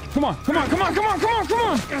 Come on, come on, come on, come on, come on, come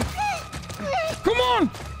on! Come on!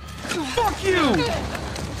 Fuck you!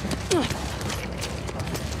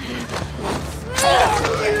 Fuck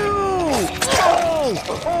you! Oh!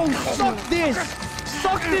 Oh, suck this!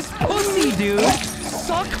 Suck this pussy, dude!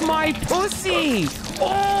 Suck my pussy!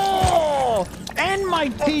 Oh! And my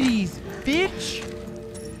titties, bitch!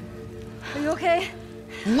 Are you okay?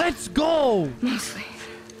 Let's go! Mostly.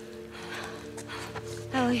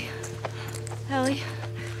 Ellie. Ellie.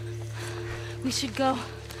 We should go.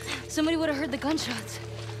 Somebody would have heard the gunshots.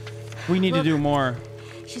 We need to Look. do more.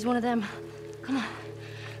 She's one of them. Come on.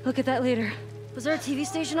 Look at that later. Was there a TV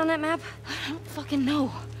station on that map? I don't fucking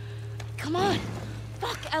know. Come on.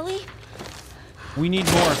 Fuck, Ellie. We need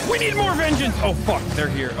more. We need more vengeance! Oh, fuck. They're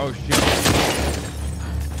here. Oh, shit.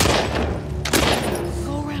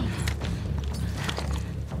 Go around.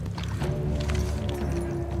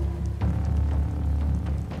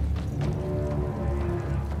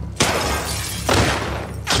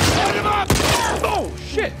 Light him up! Oh,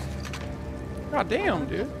 shit. God damn,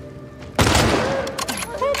 dude.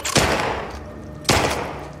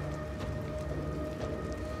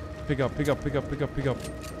 Pick up, pick up, pick up, pick up, pick up.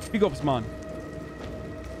 Pick up, man.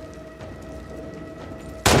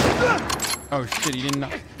 Oh shit, he didn't know.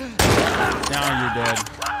 Now you're dead.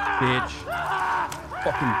 Bitch.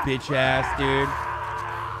 Fucking bitch ass, dude.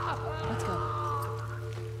 Let's go.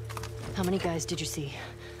 How many guys did you see?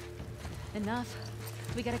 Enough.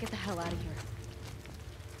 We gotta get the hell out of here.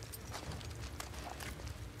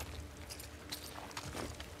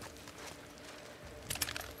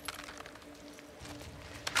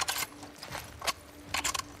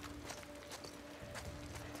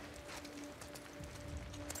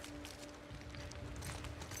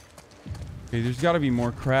 Okay, there's gotta be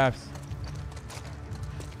more crafts.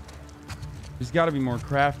 There's gotta be more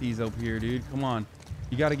crafties up here, dude. Come on.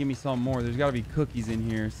 You gotta give me something more. There's gotta be cookies in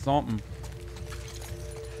here. Something.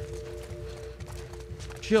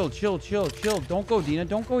 Chill, chill, chill, chill. Don't go, Dina.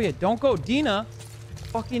 Don't go yet. Don't go, Dina.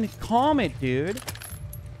 Fucking calm it, dude.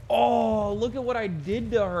 Oh, look at what I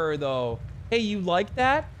did to her, though. Hey, you like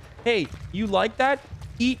that? Hey, you like that?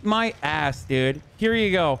 Eat my ass, dude. Here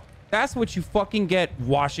you go. That's what you fucking get,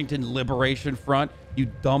 Washington Liberation Front, you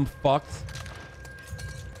dumb fucks.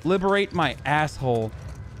 Liberate my asshole.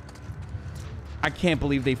 I can't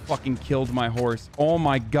believe they fucking killed my horse. Oh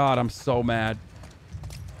my god, I'm so mad.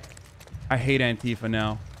 I hate Antifa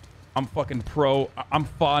now. I'm fucking pro. I'm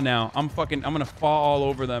fa now. I'm gonna fa all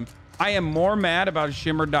over them. I am more mad about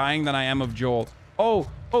Shimmer dying than I am of Joel. Oh,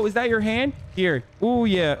 is that your hand? Here. Oh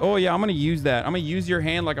yeah, I'm gonna use that. I'm gonna use your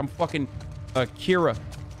hand like I'm fucking Kira.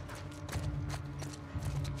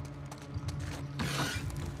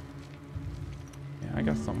 I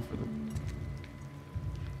got something for the...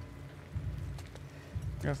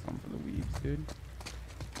 weaves, dude.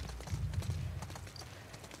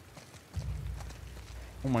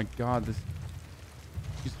 Oh my god, this...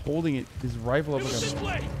 He's holding it, his rifle up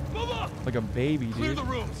like a baby, dude. Clear the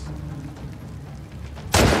rooms.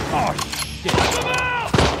 Oh shit.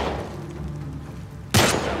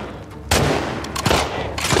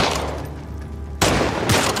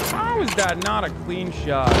 How is that not a clean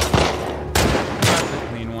shot?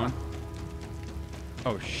 One.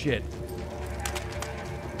 Oh shit.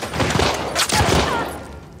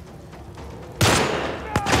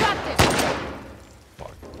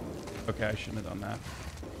 Fuck. Okay, I shouldn't have done that.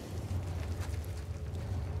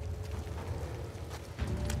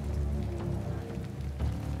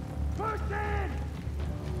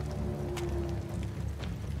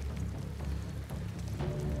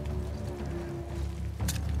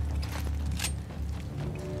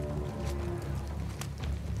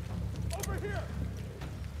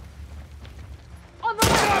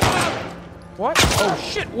 What? Oh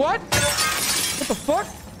shit, what? What the fuck?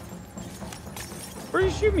 Where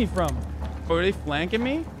did you shoot me from? Oh, are they flanking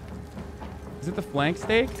me? Is it the flank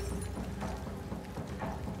steak?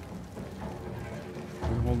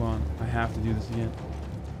 Wait, hold on. I have to do this again.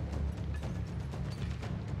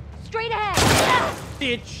 Straight ahead!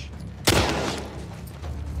 Bitch!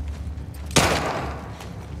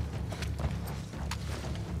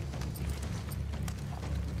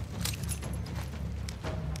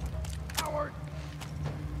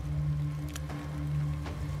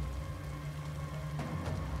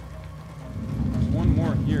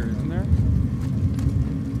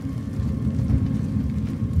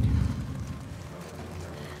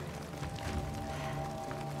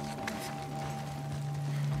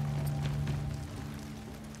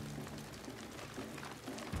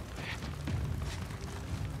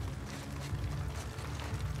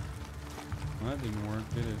 That didn't work,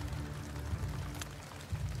 did it?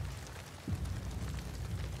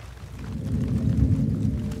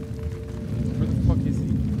 Where the fuck is he?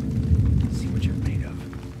 See what you're made of.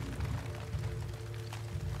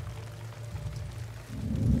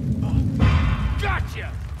 Oh. Gotcha!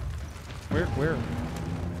 Where?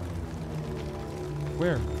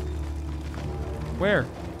 Where?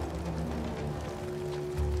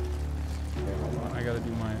 Okay, hold on. I gotta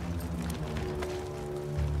do my...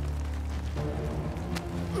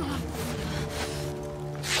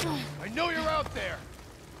 I know you're out there!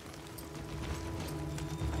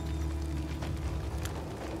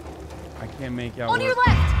 I can't make out On where... your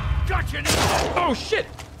left! Gotcha! Oh, shit!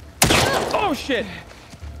 Oh, shit!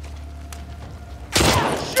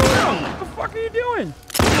 Shoot him! What the fuck are you doing?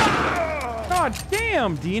 God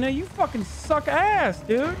damn, Dina, you fucking suck ass,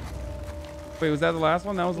 dude. Wait, was that the last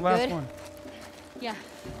one? That was the last Good? one. Yeah.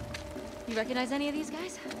 You recognize any of these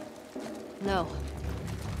guys? No.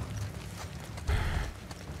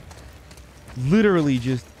 Literally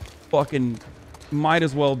just fucking might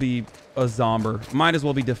as well be a zomber. Might as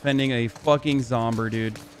well be defending a fucking zomber,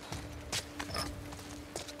 dude.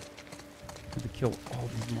 Have to kill all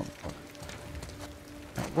these motherfuckers.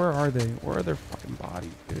 Where are they? Where are their fucking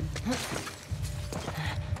bodies, dude?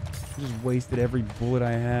 I just wasted every bullet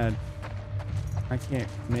I had. I can't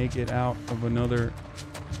make it out of another...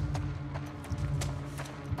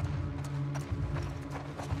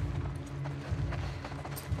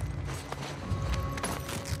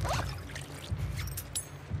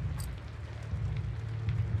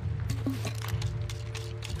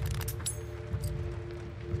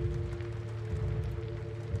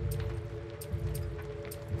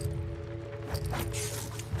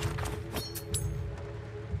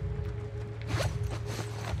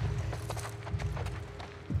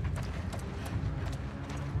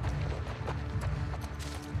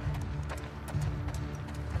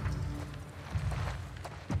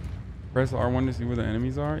 Press R1 to see where the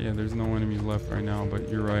enemies are? Yeah, there's no enemies left right now, but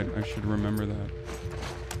you're right. I should remember that.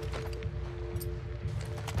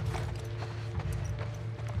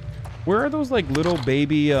 Where are those like little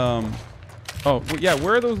baby oh yeah,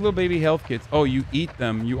 where are those little baby health kits? Oh, you eat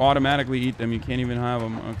them. You automatically eat them. You can't even have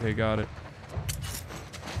them. Okay, got it.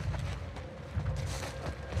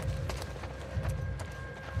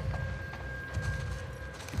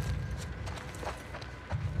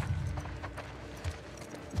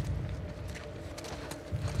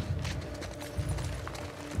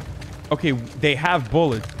 Okay, they have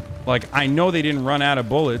bullets. Like, I know they didn't run out of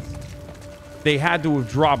bullets. They had to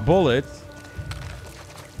have dropped bullets.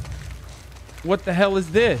 What the hell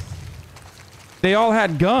is this? They all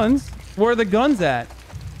had guns. Where are the guns at?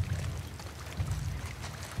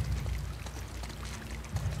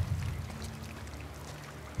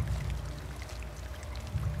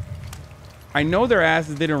 I know their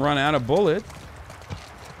asses didn't run out of bullets.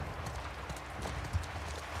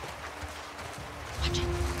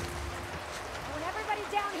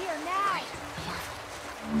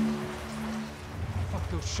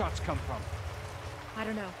 Shots come from? I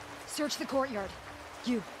don't know. Search the courtyard.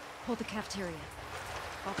 You, hold the cafeteria.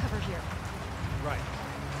 I'll cover here. Right.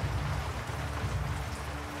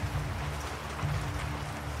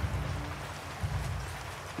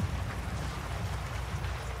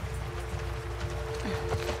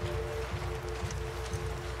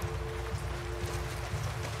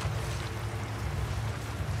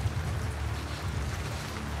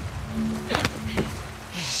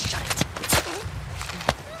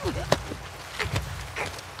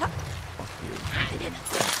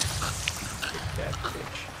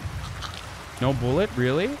 No bullet?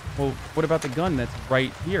 Really? Well, what about the gun that's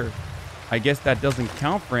right here? I guess that doesn't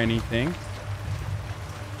count for anything.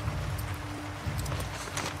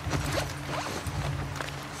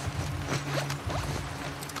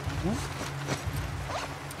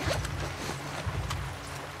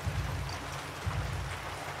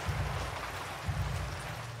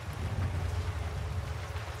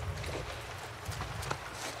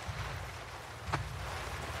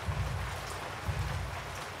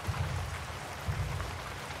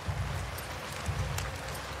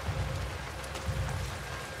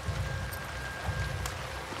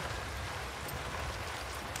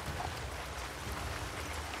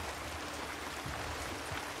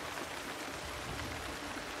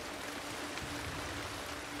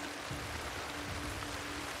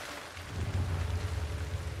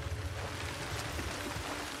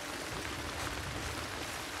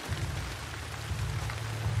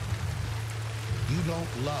 You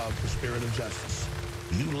don't love the spirit of justice.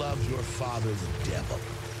 You love your father, the devil.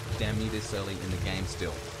 Damn me this early in the game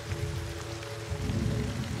still.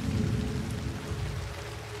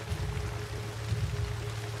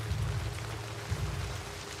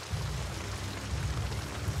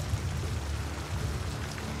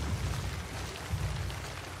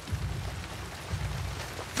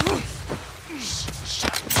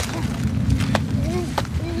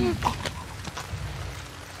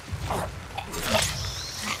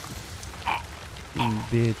 fucking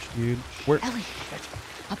bitch, dude. Where? Ellie,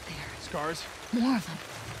 up there. Scars? More of them.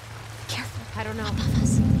 Careful. I don't know. Above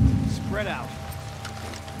us. Spread out.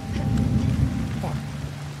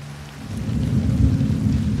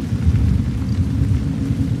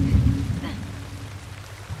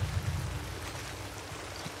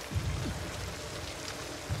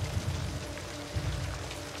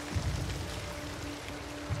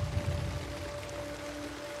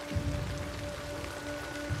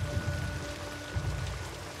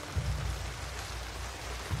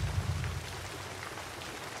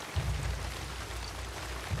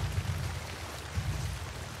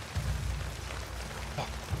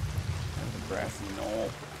 Grassy knoll.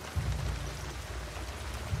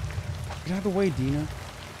 Get out of the way, Dina.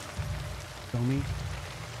 Dummy.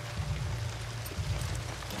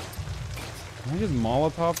 Can I just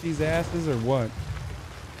Molotov these asses or what?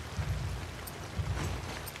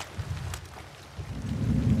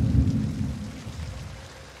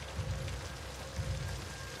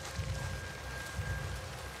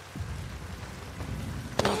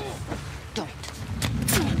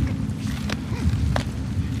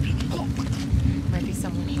 Might be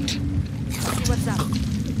someone here. See what's up.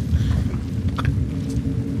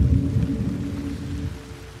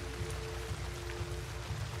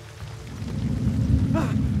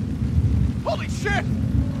 Holy shit!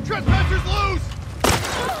 Trespassers loose!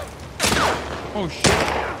 Oh shit.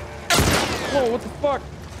 Whoa, what the fuck?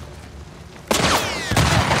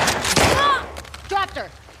 Dropped her.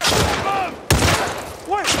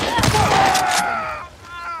 What?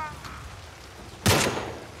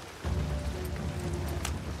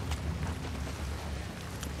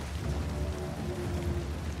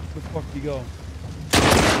 Where the fuck you go?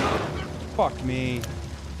 Fuck me.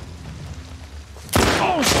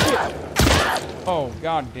 Oh shit! Oh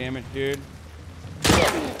god damn it, dude.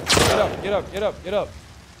 Get up, get up, get up, get up.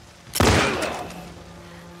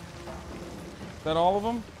 Is that all of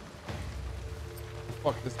them?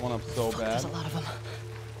 Fuck this one up so bad. There's a lot of them.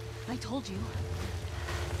 I told you.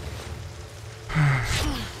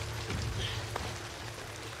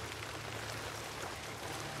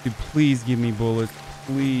 Dude, please give me bullets.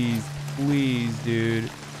 Please, please, dude.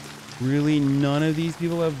 Really? None of these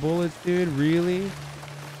people have bullets, dude? Really?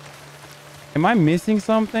 Am I missing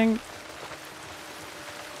something?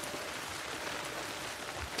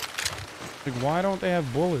 Like, why don't they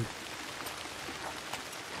have bullets?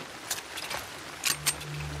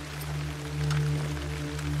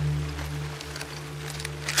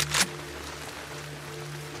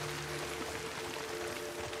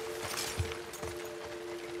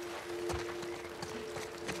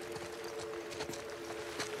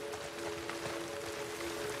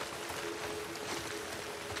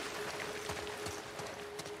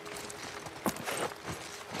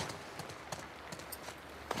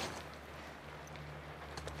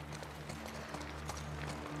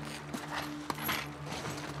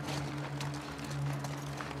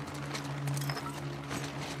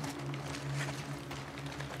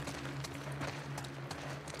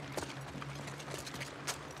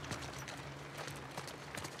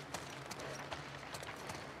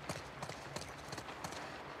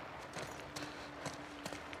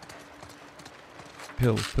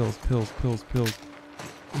 Pills, pills, pills, pills, pills.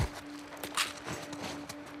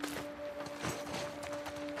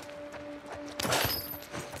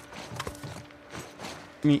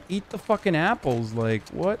 I mean, eat the fucking apples, like,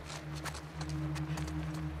 what?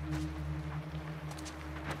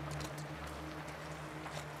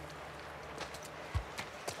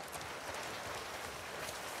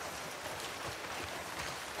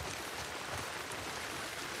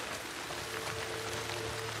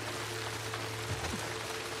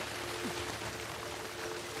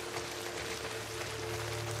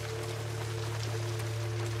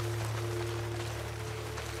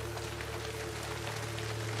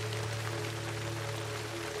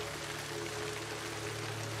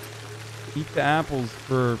 Eat the apples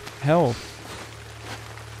for health.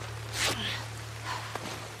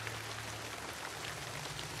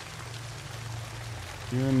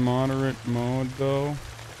 You're in moderate mode though.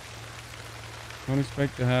 Don't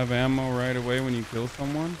expect to have ammo right away when you kill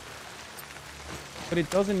someone. But it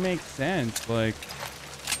doesn't make sense. Like,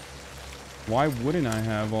 why wouldn't I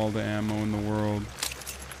have all the ammo in the world?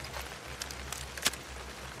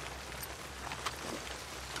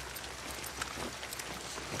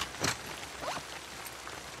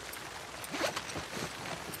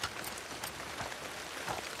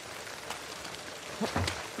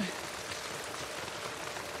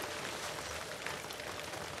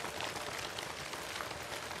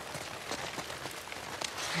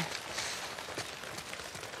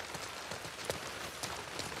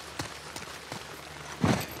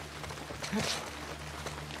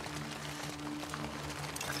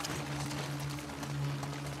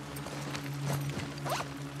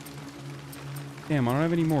 Damn, I don't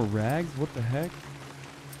have any more rags? What the heck?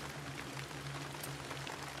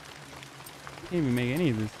 Can't even make any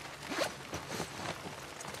of this.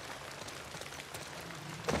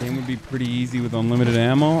 Game would be pretty easy with unlimited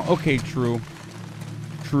ammo. Okay, true.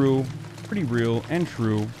 True. Pretty real and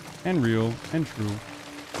true. And real and true.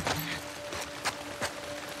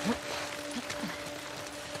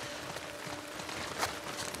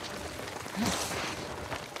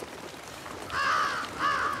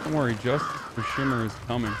 Don't worry, justice for Shimmer is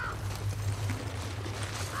coming.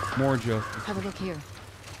 More justice. Have a look here.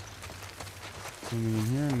 Anything in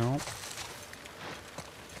here? No.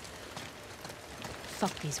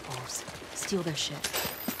 Fuck these wolves. Steal their shit.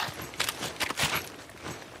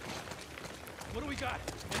 What do we got?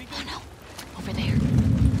 Oh no. Over there.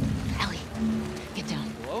 Ellie, get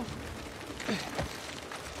down. Hello?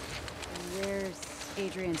 Where's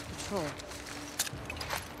Adrian's patrol?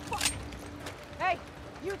 Fuck! Hey,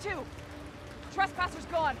 you two! Trespasser's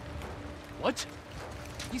gone. What?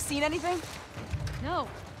 You seen anything? No.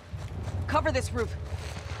 Cover this roof.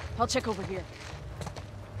 I'll check over here.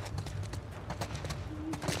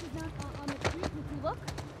 She's not on the street. Did you look?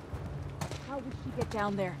 How would she get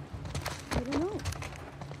down there? I don't know.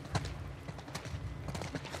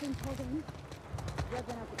 Thing called in. Red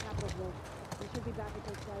went out the Capitol Road. They should be back at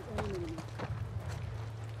those guys any minute.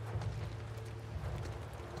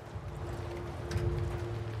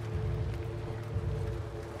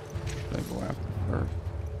 Should I go after her?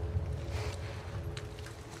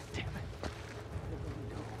 Damn it.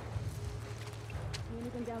 See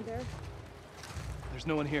anything down there? There's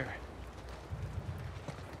no one here.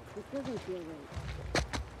 This doesn't feel right.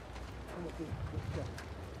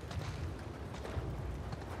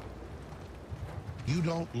 You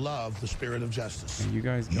don't love the spirit of justice. Hey, you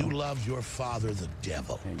guys go. You love your father, the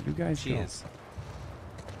devil. Hey, you guys go. Cheers.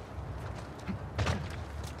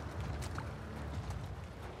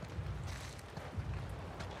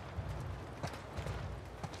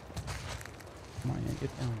 Come on, yeah,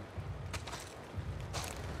 get down.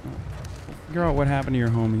 Oh. Figure out what happened to your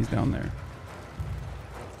homies down there.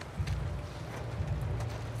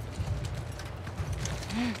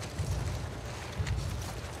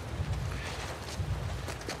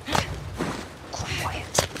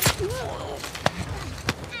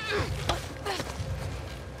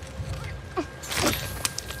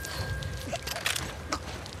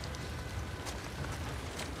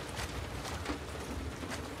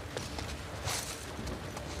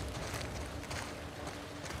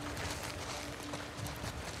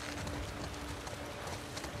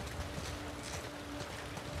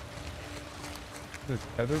 The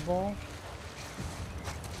tetherball?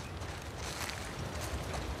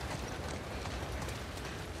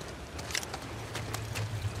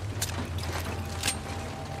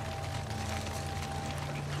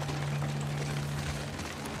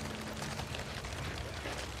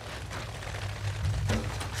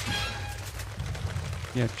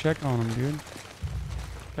 Yeah, check on him, dude.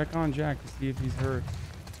 Check on Jack to see if he's hurt.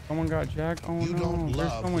 Someone got Jack? Oh You no, don't there's love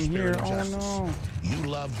the someone spirit here. of Oh justice. no. You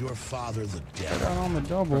love your father, the Get devil. out on the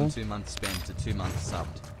double. From 2 months spent to 2 months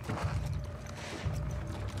subbed.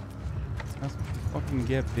 That's what you fucking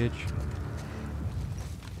get, bitch.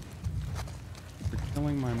 For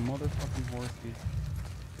killing my motherfucking horses.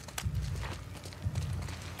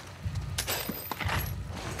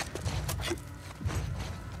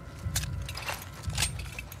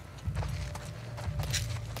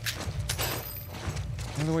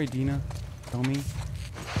 By the way, Dina, tell me.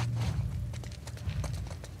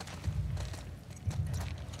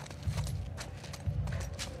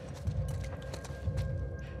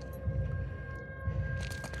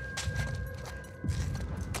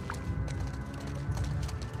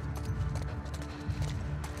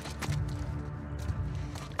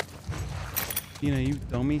 Dina, you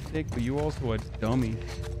dummy thick, but you also a dummy.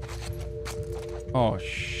 Oh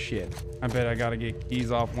shit. I bet I gotta get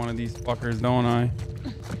keys off one of these fuckers, don't I?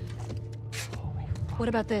 What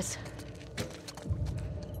about this?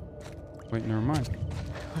 Wait, never mind.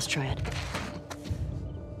 Let's try it.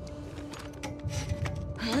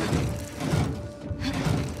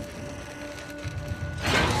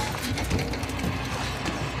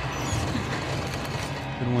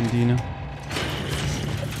 Good one, Dina.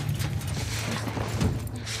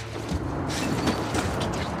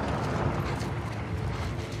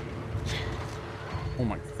 Oh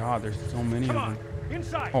my god, there's so many of them.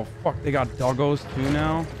 Inside. Oh fuck, they got doggos too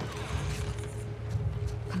now?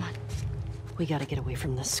 Come on. We gotta get away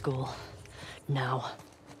from this school. Now.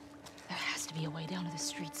 There has to to be a way down to the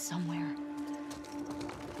street somewhere.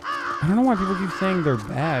 I don't know why people keep saying they're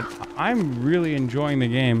bad. I'm really enjoying the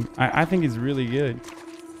game. I think it's really good.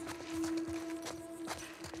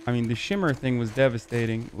 I mean, the shimmer thing was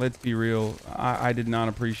devastating. Let's be real. I did not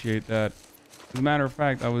appreciate that. As a matter of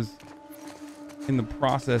fact, I was in the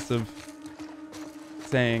process of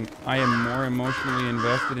saying I am more emotionally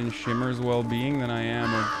invested in Shimmer's well-being than I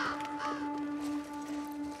am of...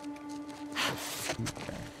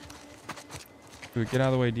 Okay. Dude, get out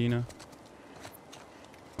of the way, Dina.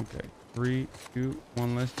 Okay. 3, 2,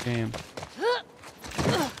 1, let's jam. I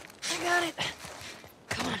got it.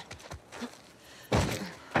 Come on.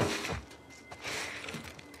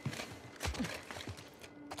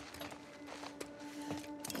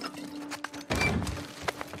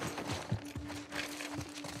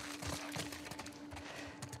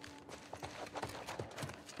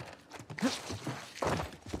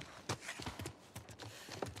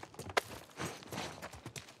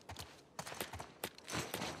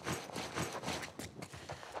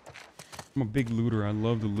 I'm a big looter. I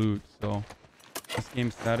love to loot, so this game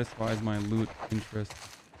satisfies my loot interest.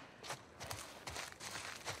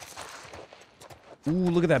 Ooh,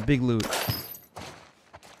 look at that big loot.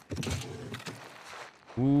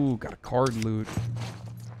 Ooh, got a card loot.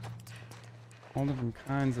 All different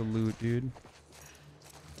kinds of loot, dude.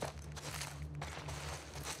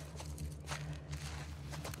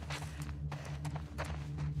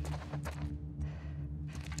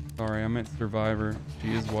 Sorry, I meant Survivor.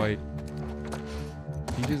 She is white.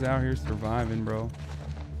 She's just out here surviving, bro.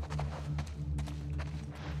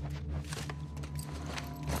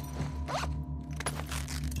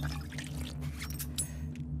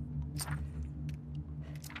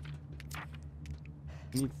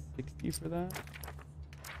 You need 60 for that?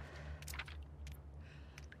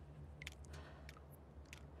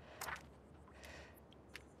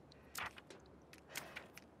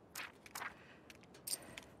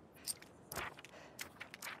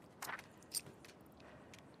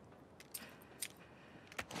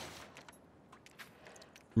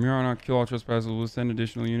 From here on out, kill all trespassers. We'll send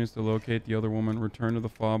additional units to locate the other woman. Return to the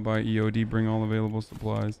fob by EOD. Bring all available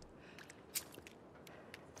supplies.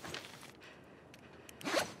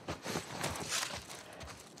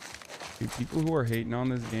 Dude, people who are hating on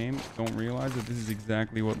this game don't realize that this is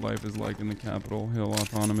exactly what life is like in the Capitol Hill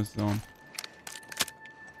Autonomous Zone.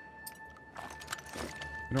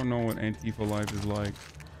 They don't know what Antifa life is like,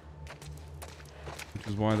 which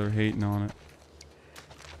is why they're hating on it.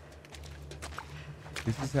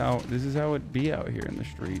 This is how it be out here in the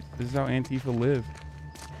streets. This is how Antifa live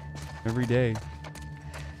every day.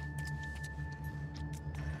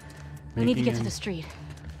 We need to get to the street.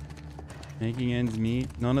 Making ends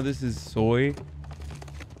meet. None of this is soy.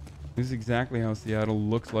 This is exactly how Seattle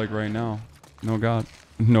looks like right now. No God.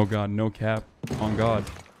 No God. No cap. On God.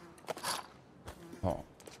 Oh,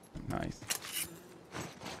 nice.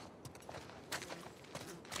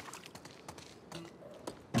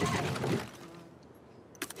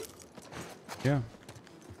 Yeah.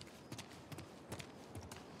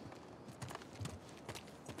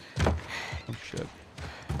 Oh shit. All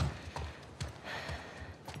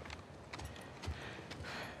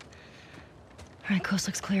right, coast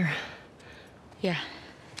looks clear. Yeah.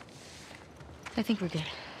 I think we're good.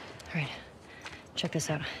 All right, check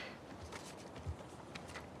this out.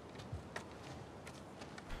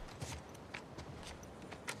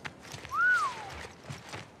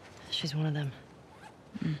 She's one of them.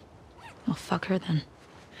 Well, fuck her then.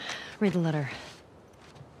 Read the letter.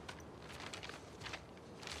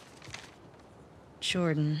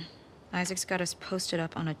 Jordan, Isaac's got us posted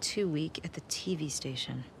up on a 2-week at the TV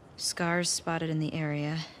station. Scars spotted in the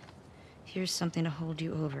area. Here's something to hold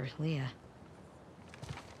you over, Leah.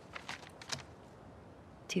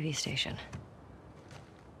 TV station.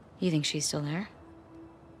 You think she's still there?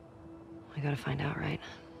 We gotta find out, right?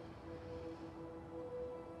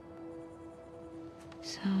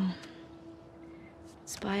 So...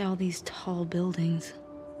 spy all these tall buildings.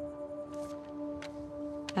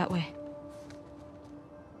 That way.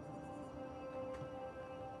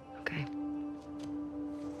 Okay.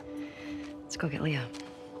 Let's go get Leah.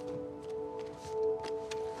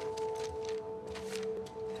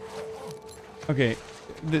 Okay,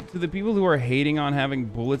 to the people who are hating on having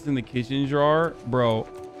bullets in the kitchen drawer, bro,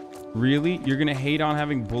 really? You're gonna hate on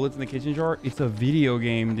having bullets in the kitchen drawer? It's a video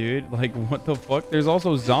game, dude. Like, what the fuck? There's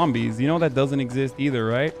also zombies. You know that doesn't exist either,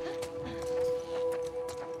 right?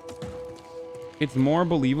 It's more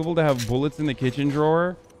believable to have bullets in the kitchen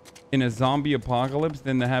drawer in a zombie apocalypse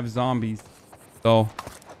than to have zombies. So,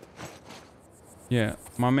 yeah,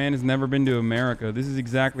 my man has never been to America. This is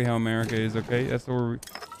exactly how America is, okay? That's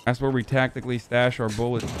That's where we tactically stash our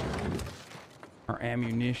bullets, our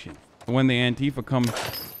ammunition. When the Antifa comes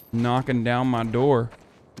knocking down my door,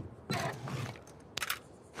 be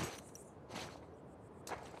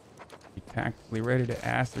tactically ready to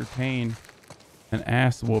ascertain an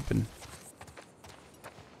ass whooping.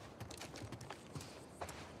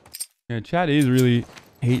 Yeah, chat is really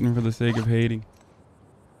hating for the sake of hating.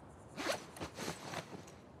 It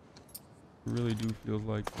really do feel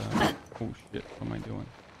like that. Oh shit, what am I doing?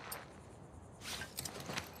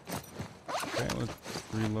 Okay, let's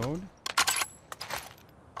reload.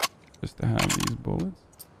 Just to have these bullets.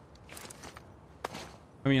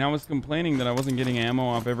 I mean, I was complaining that I wasn't getting ammo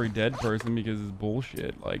off every dead person because it's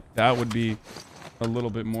bullshit. Like, that would be a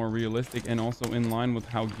little bit more realistic and also in line with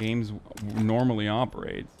how games normally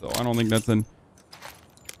operate. So I don't think that's an...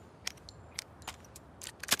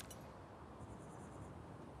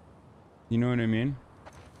 You know what I mean?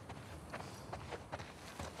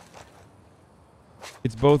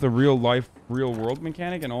 It's both a real life, real world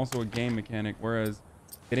mechanic and also a game mechanic, whereas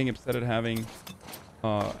getting upset at having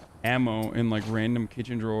ammo in like random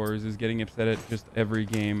kitchen drawers is getting upset at just every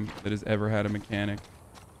game that has ever had a mechanic.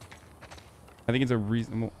 I think it's a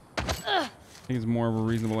reasonable... I think it's more of a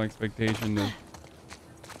reasonable expectation to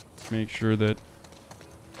make sure that...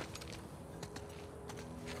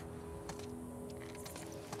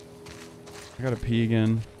 I gotta pee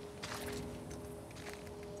again.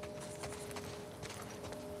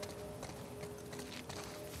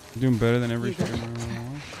 I'm doing better than every streamer.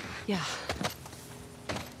 Yeah.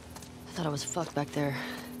 I thought I was fucked back there.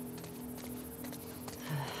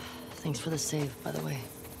 Thanks for the save, by the way.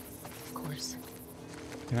 Of course.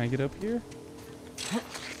 Can I get up here?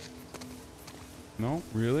 No?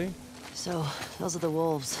 Really? So, those are the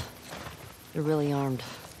wolves. They're really armed.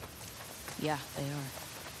 Yeah, they are.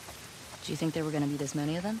 Do you think there were gonna be this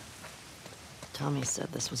many of them? Tommy said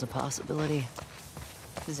this was a possibility.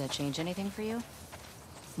 Does that change anything for you?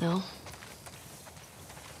 No?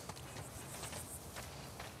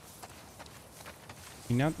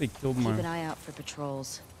 Now that they killed my... Keep an eye out for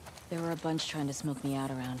patrols. There were a bunch trying to smoke me out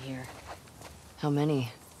around here. How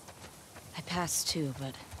many? I passed 2,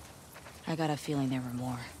 but I got a feeling there were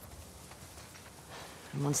more.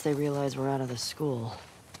 And once they realize we're out of the school...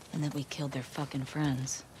 And that we killed their fucking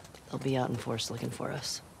friends. They'll be out in force looking for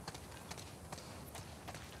us.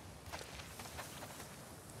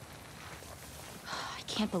 I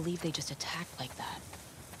can't believe they just attacked like that.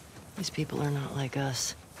 These people are not like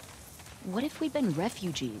us. What if we'd been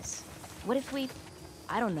refugees? What if we,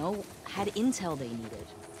 I don't know, had intel they needed?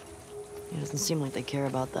 It doesn't seem like they care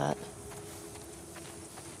about that.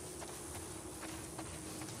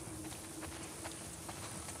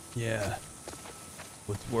 Yeah.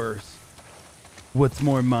 What's worse? What's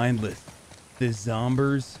more mindless? The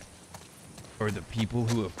zombers? Or the people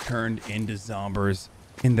who have turned into zombers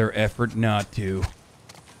in their effort not to?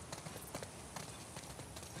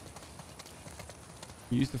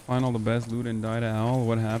 You used to find all the best loot and die to owl.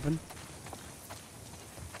 What happened?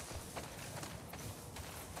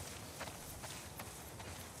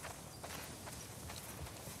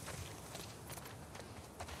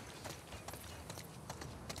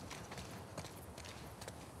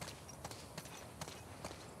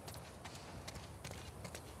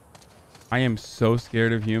 I am so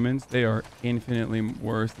scared of humans. They are infinitely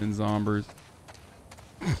worse than zombies.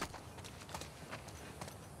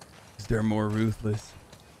 They're more ruthless.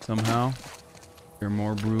 Somehow, they're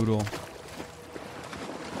more brutal.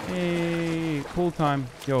 Hey, pool time.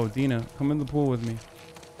 Yo, Dina, come in the pool with me.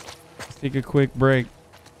 Let's take a quick break.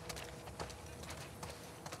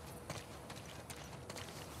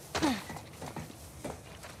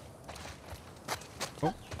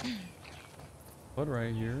 Oh. Blood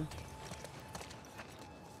right here.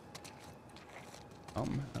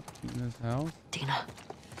 I'm happy in this house. Dina,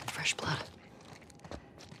 fresh blood.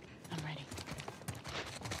 I'm ready.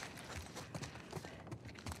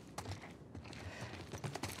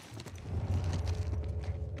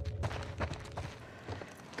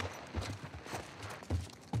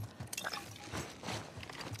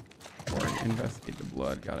 Before I investigate the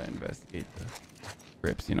blood, gotta investigate the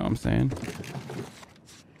grips, you know what I'm saying?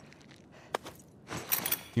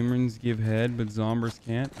 Humans give head, but zombies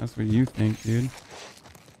can't? That's what you think, dude.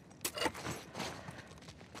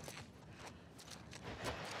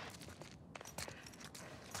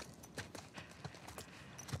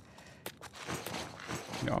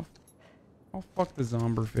 Yo, I'll fuck the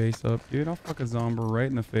zombie face up, dude. I'll fuck a zombie right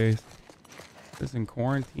in the face. Listen,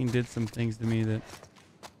 quarantine did some things to me that...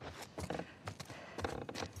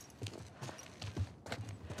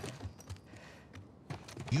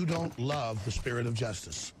 You don't love the spirit of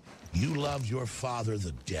justice. You love your father,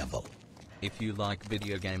 the devil. If you like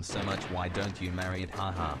video games so much, why don't you marry it?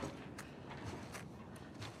 Haha.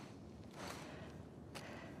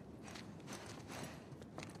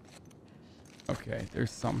 Okay,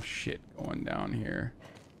 there's some shit going down here.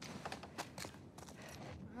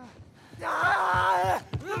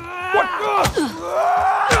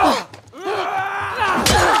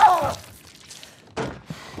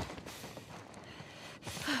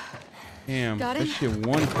 Damn, Got that it? shit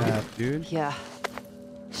one tap, dude. Yeah,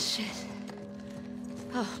 Shit.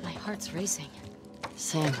 Oh, my heart's racing.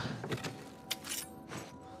 same.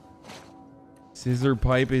 Scissor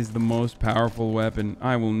pipe is the most powerful weapon.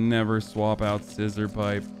 I will never swap out scissor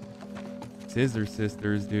pipe. Scissor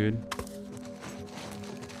sisters, dude.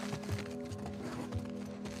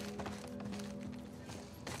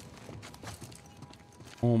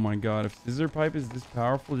 Oh my god, if scissor pipe is this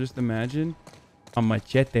powerful, just imagine a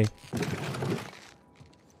machete.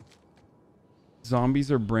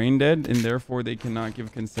 Zombies are brain dead and therefore they cannot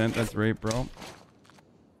give consent. That's rape, bro.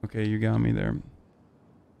 Okay, you got me there.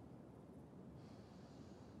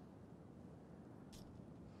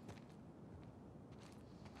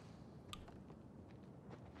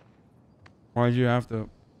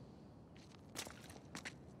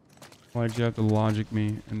 Why'd you have to logic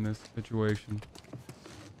me in this situation?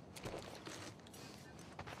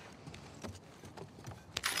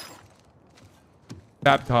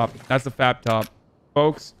 Fap top. That's a fap top.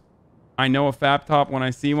 Folks, I know a fap top when I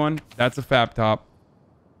see one. That's a fap top.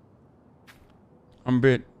 I'm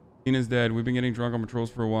bit. Tina's dead. We've been getting drunk on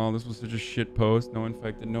patrols for a while. This was such a shit post. No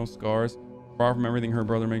infected, no scars. Far from everything, her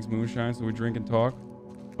brother makes moonshine, so we drink and talk.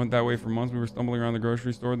 Went that way for months. We were stumbling around the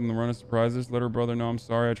grocery store, then the runner surprised us. Let her brother know I'm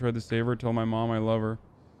sorry. I tried to save her. Tell my mom I love her.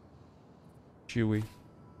 Chewy.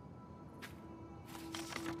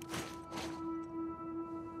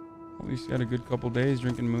 At least you had a good couple days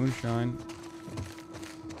drinking moonshine.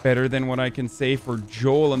 Better than what I can say for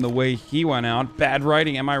Joel and the way he went out. Bad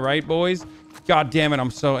writing, am I right, boys? God damn it,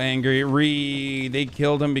 I'm so angry. They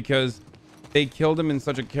killed him because they killed him in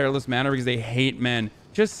such a careless manner because they hate men.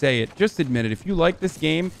 Just say it. Just admit it. If you like this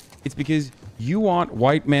game, it's because you want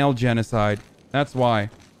white male genocide. That's why.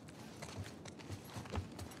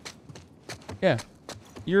 Yeah.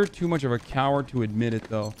 You're too much of a coward to admit it,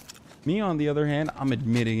 though. Me, on the other hand, I'm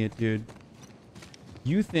admitting it, dude.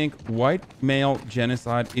 You think white male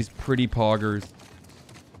genocide is pretty poggers.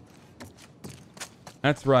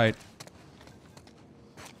 That's right.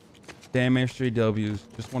 Damn SJWs.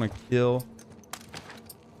 Just want to kill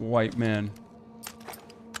white men.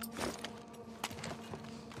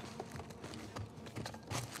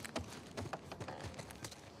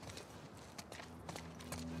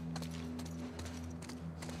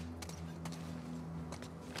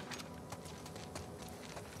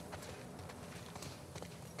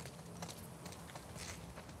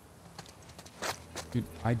 Dude,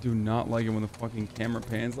 I do not like it when the fucking camera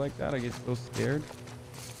pans like that. I get so scared.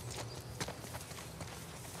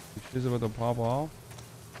 Shit's about to pop off.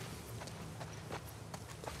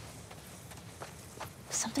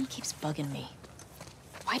 Something keeps bugging me.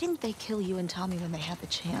 Why didn't they kill you and Tommy when they had the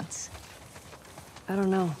chance? I don't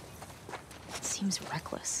know. It seems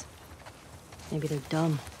reckless. Maybe they're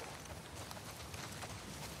dumb.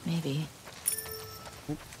 Maybe.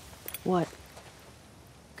 What?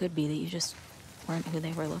 Could be that you just weren't who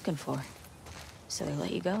they were looking for. So they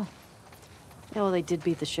let you go. Yeah, well, they did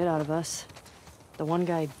beat the shit out of us. The one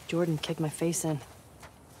guy, Jordan, kicked my face in.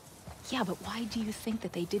 Yeah, but why do you think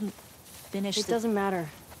that they didn't finish It doesn't matter.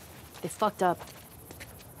 They fucked up.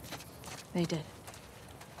 They did.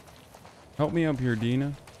 Help me up here,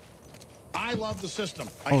 Dina. I love the system.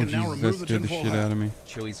 I Oh, can now Jesus, remove that the scared the tinfoil shit hat. out of me.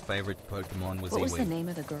 Chewy's favorite Pokemon was What was the Eevee. name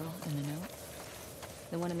of the girl in the note?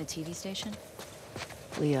 The one in the TV station?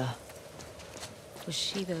 Leah. Was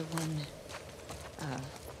she the one...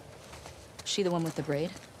 she the one with the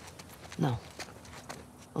braid? No.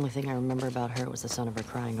 Only thing I remember about her was the sound of her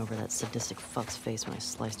crying over that sadistic fuck's face when I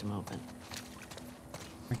sliced him open.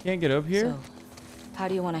 I can't get up here? So, how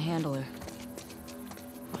do you want to handle her?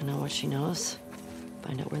 Find out what she knows.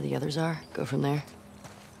 Find out where the others are. Go from there.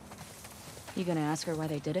 You gonna ask her why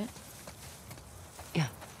they did it? Yeah.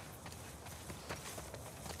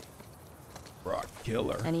 Rock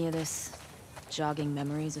killer. Any of this jogging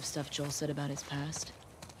memories of stuff Joel said about his past?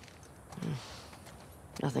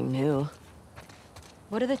 Nothing new.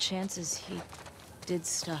 What are the chances he did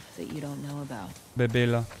stuff that you don't know about?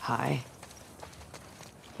 Bebela. Hi.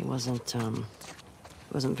 He wasn't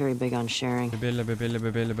very big on sharing.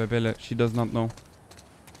 Bebela. She does not know.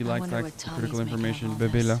 She I likes wonder access what to Tommy's critical making of information. all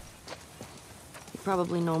this. Bebela. You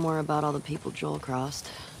probably know more about all the people Joel crossed.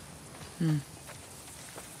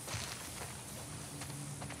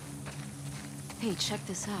 Hey, check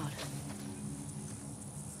this out.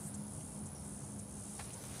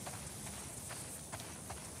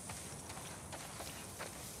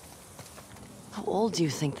 How old do you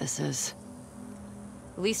think this is?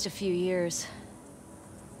 At least a few years.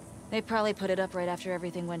 They probably put it up right after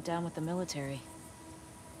everything went down with the military.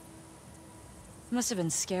 It must have been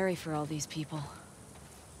scary for all these people.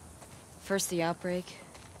 First the outbreak,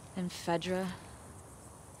 then Fedra,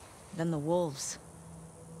 then the wolves.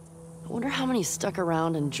 I wonder how many stuck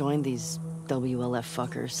around and joined these WLF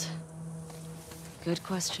fuckers. Good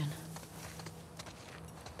question.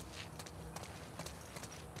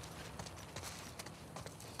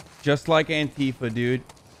 Just like Antifa, dude.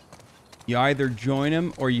 You either join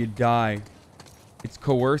them or you die. It's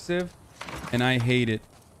coercive, and I hate it.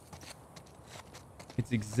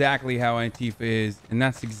 It's exactly how Antifa is, and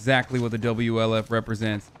that's exactly what the WLF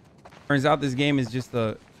represents. Turns out this game is just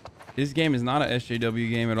a... This game is not a SJW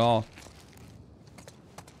game at all.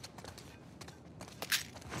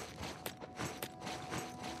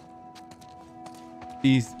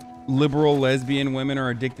 These liberal lesbian women are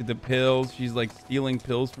addicted to pills. She's like stealing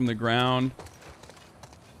pills from the ground.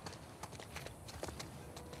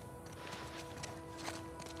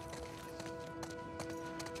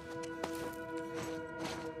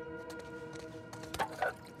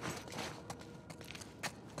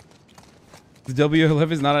 The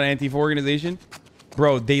WLF is not an Antifa organization.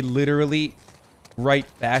 Bro, they literally write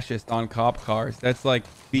fascist on cop cars. That's like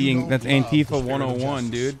being... That's Antifa 101,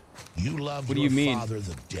 dude. You love what do you mean? Father,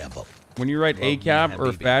 the devil. When you write ACAB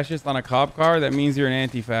or fascist on a cop car, that means you're an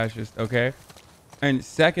anti-fascist, okay? And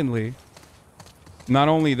secondly, not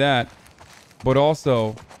only that, but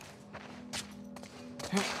also...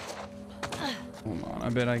 Hold on, I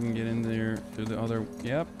bet I can get in there to the other...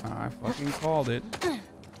 Yep, I fucking called it.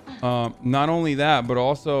 Not only that, but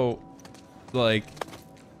also, like...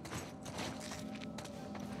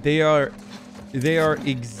 They are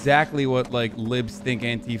exactly what, like, libs think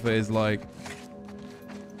Antifa is like.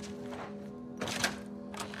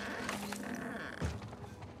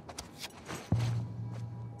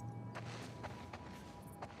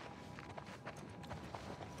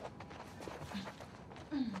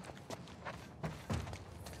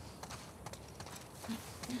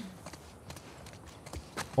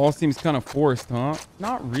 All seems kind of forced, huh?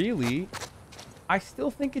 Not really. I still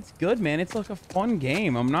think it's good, man. It's like a fun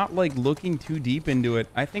game. I'm not like looking too deep into it.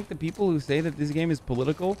 I think the people who say that this game is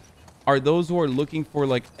political are those who are looking for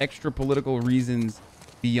like extra political reasons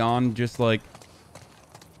beyond just like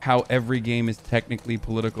how every game is technically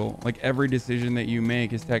political. Like every decision that you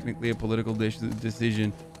make is technically a political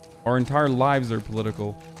decision. Our entire lives are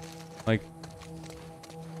political. Like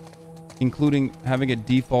including having a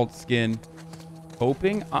default skin.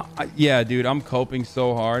 Coping? Yeah, dude, I'm coping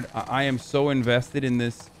so hard. I am so invested in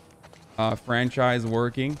this franchise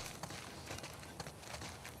working.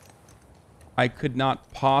 I could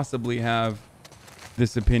not possibly have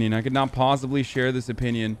this opinion. I could not possibly share this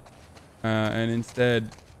opinion. And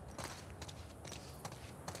instead...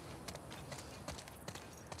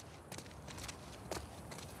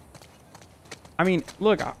 I mean,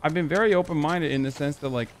 look, I've been very open-minded in the sense that,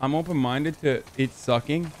 like, I'm open-minded to it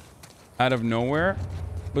sucking out of nowhere,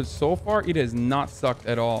 but so far it has not sucked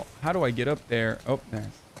at all. How do I get up there? Oh,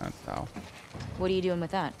 that's how. What are you doing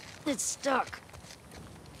with that? It's stuck.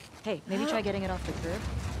 Hey, maybe try getting it off the curb.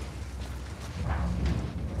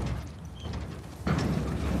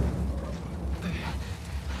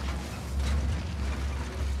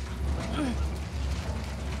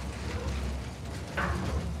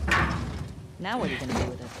 Now what are you gonna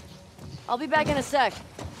do with it? I'll be back in a sec.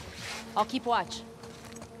 I'll keep watch.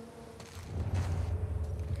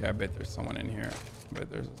 Okay, I bet there's someone in here. I bet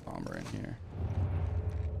there's a somber in here.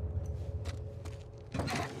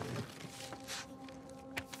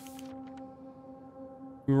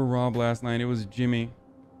 We were robbed last night. It was Jimmy.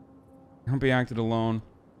 I hope he acted alone.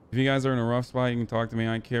 If you guys are in a rough spot, you can talk to me.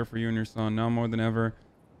 I care for you and your son. Now more than ever,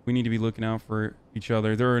 we need to be looking out for each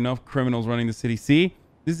other. There are enough criminals running the city. See?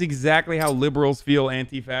 This is exactly how liberals feel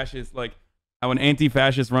anti-fascist. Like how an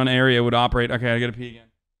anti-fascist run area would operate. Okay, I gotta pee again.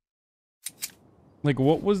 Like,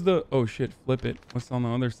 what was the... Oh, shit. Flip it. What's on the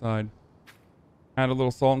other side? Add a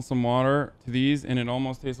little salt and some water to these, and it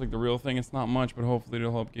almost tastes like the real thing. It's not much, but hopefully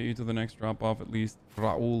it'll help get you to the next drop-off at least.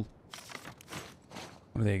 Raul.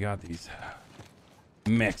 What do they got? These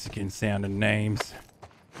Mexican-sounding names.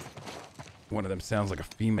 One of them sounds like a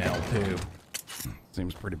female, too.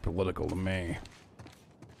 Seems pretty political to me.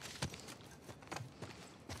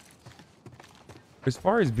 As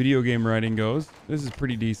far as video game writing goes, this is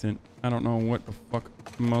pretty decent. I don't know what the fuck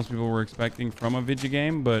most people were expecting from a video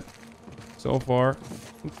game, but so far,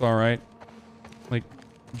 it's alright. like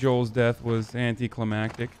Joel's death was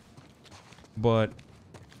anticlimactic, but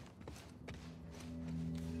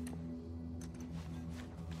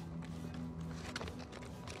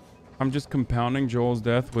I'm just compounding Joel's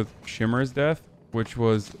death with Shimmer's death, which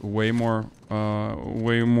was way more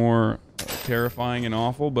terrifying and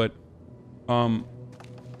awful. But I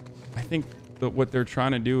think that what they're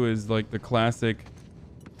trying to do is like the classic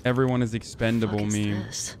 "everyone is expendable" meme.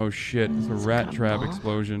 This? Oh shit! It's a rat trap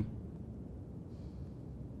explosion.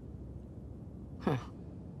 Huh.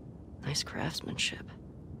 Nice craftsmanship.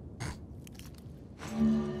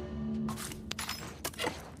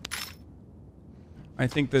 I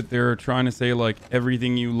think that they're trying to say like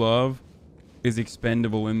everything you love is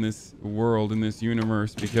expendable in this world, in this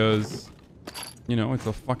universe, because, you know, it's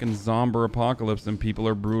a fucking zombie apocalypse and people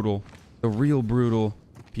are brutal. The real brutal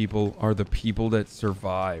people are the people that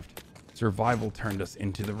survived. Survival turned us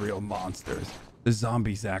into the real monsters. The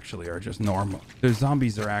zombies actually are just normal. The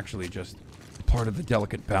zombies are actually just part of the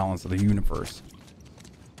delicate balance of the universe.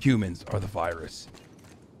 Humans are the virus.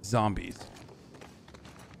 Zombies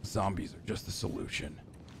are just the solution.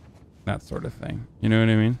 That sort of thing. You know what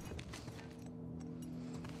I mean?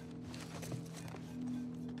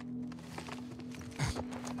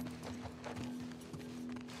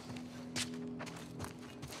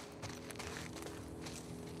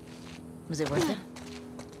 Was it worth it?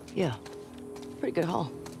 Yeah. Pretty good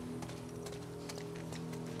haul.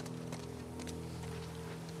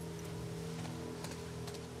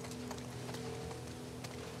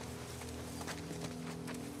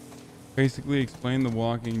 Basically explain The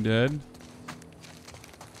Walking Dead.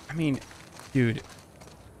 I mean, dude,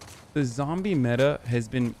 the zombie meta has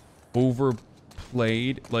been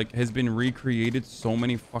overplayed, like has been recreated so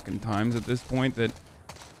many fucking times at this point that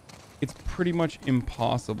it's pretty much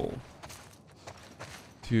impossible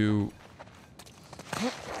to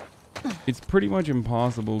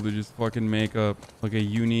just fucking make up like a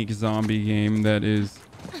unique zombie game that is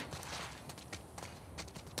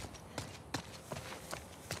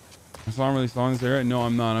I saw him really saw in this area. No,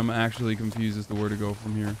 I'm not. I'm actually confused as to where to go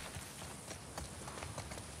from here.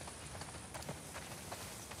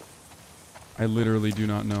 I literally do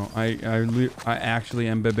not know. I actually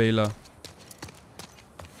am Bebela.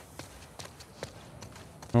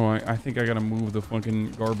 Oh, I think I gotta move the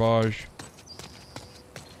fucking garbage.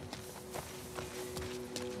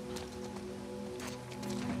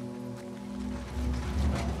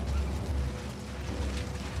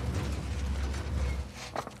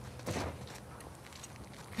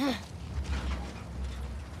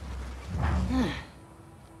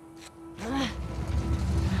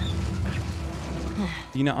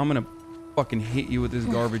 You know, I'm gonna fucking hit you with this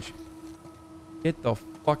garbage. Get the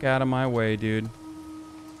fuck out of my way, dude.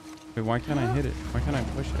 Wait, why can't I hit it? Why can't I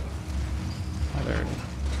push it? Oh, there it is.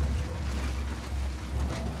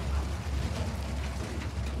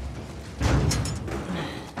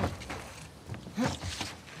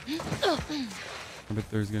 I bet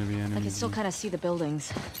there's gonna be enemies. I can still kind of see the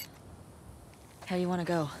buildings. How do you want to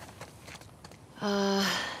go?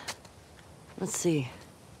 Let's see.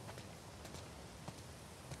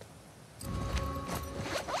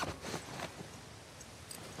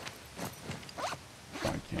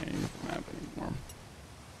 I can't use the map anymore.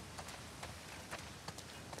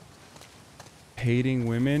 Hating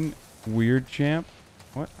women, weird champ.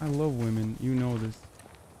 What? I love women. You know this.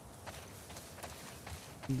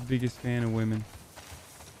 I'm the biggest fan of women.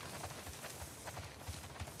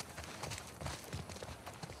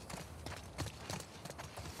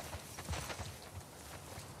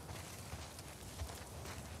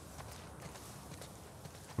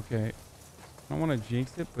 Okay, I don't want to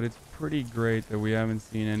jinx it, but it's pretty great that we haven't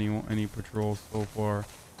seen any patrols so far.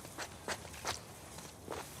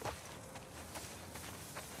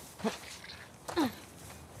 He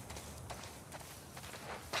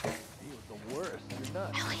was the worst. You're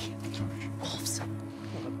nuts. Ellie. Wolves.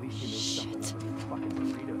 Well, at least he knows something other than fucking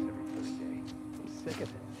burritos every Thursday. I'm sick of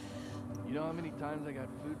it. You know how many times I got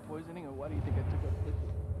food poisoning, or why do you think I took up liquid?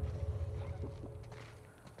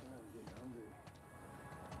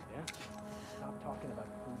 Yeah? Stop talking about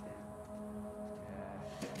food then.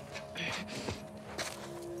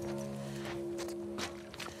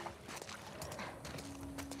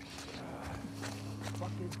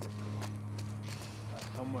 Fuck is this?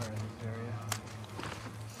 Somewhere in this area.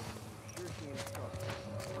 Sure she ain't stuck.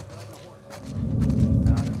 Riding a horse.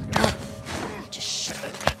 Nah, let's go. Just shut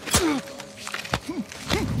it.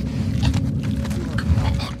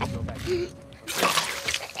 Go back. No way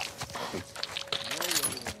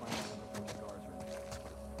we'll find out what the scars are.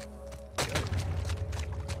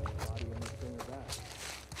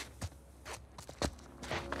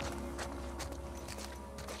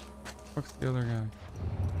 Fuck's the other guy?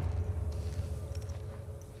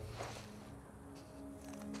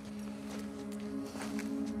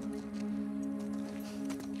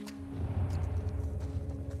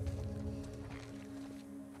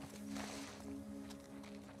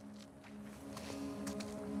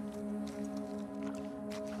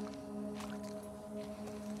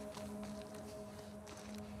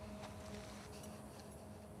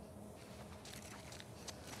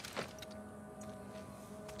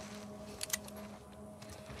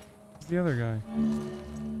 The other guy.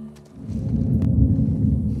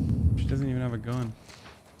 She doesn't even have a gun.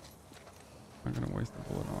 I'm not gonna waste a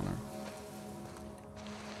bullet on her.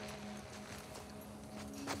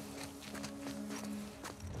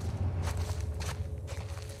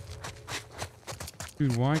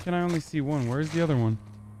 Dude, why can I only see one? Where's the other one?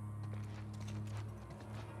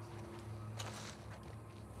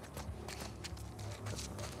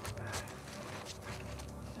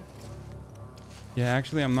 Yeah,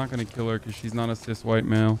 actually, I'm not gonna kill her because she's not a cis white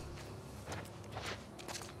male.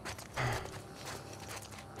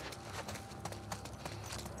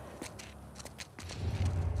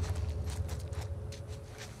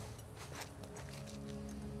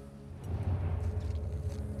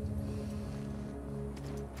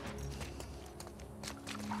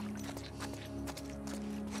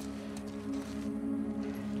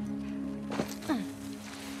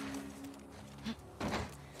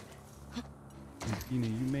 Christina,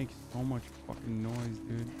 you make so much fucking noise,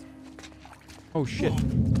 dude. Oh shit.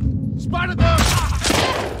 Spotted them!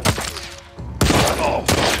 Oh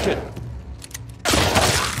shit.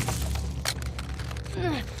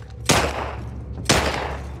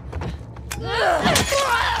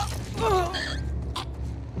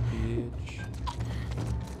 Bitch.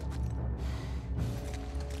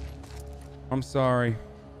 I'm sorry.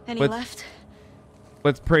 Any left?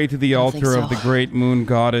 Let's pray to the altar of the great moon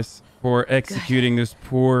goddess for executing this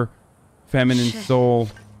poor feminine soul.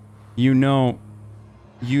 You know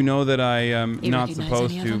that I am not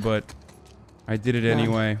supposed to, but I did it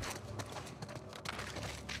anyway.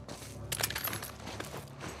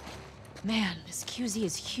 Man, this QZ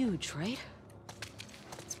is huge, right?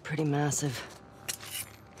 It's pretty massive.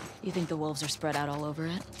 You think the wolves are spread out all over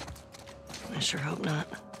it? I sure hope not.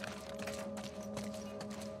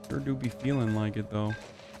 Sure do be feeling like it, though.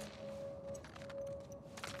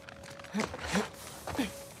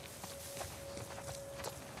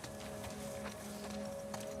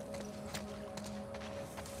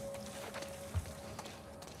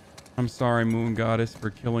 I'm sorry, moon goddess, for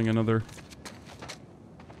killing another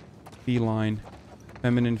feline,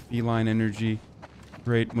 feminine feline energy.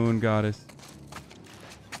 Great moon goddess.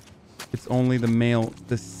 It's only the male,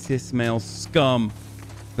 the cis male scum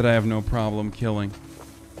that I have no problem killing.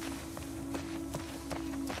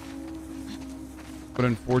 But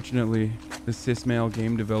unfortunately, the cis male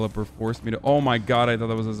game developer forced me to. Oh my god, I thought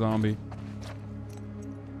that was a zombie.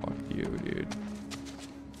 Fuck you, dude.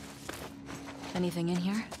 Anything in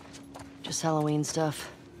here? Just Halloween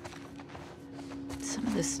stuff. Some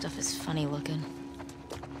of this stuff is funny looking.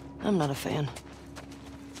 I'm not a fan.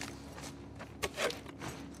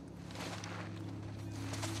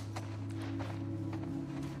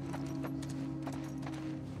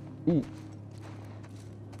 Ooh.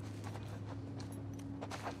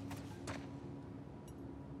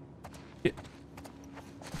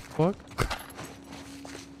 Fuck.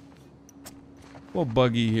 A little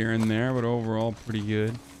buggy here and there, but overall pretty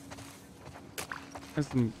good.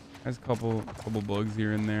 Has a couple bugs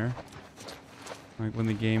here and there, like when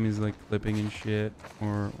the game is like clipping and shit,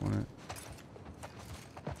 or when it.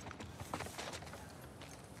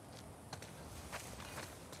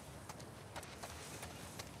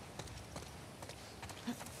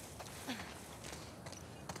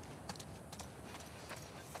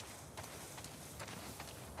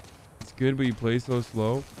 It's good, but you play so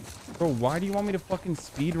slow. Bro, why do you want me to fucking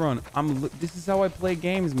speedrun? This is how I play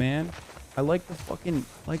games, man. I like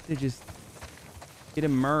to just get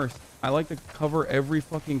immersed. I like to cover every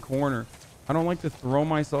fucking corner. I don't like to throw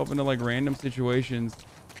myself into like random situations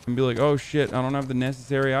and be like, oh shit, I don't have the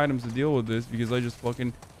necessary items to deal with this because I just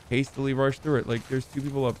fucking hastily rush through it. Like there's 2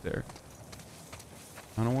 people up there.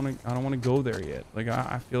 I don't want to go there yet. Like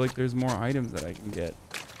I feel like there's more items that I can get.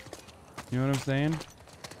 You know what I'm saying?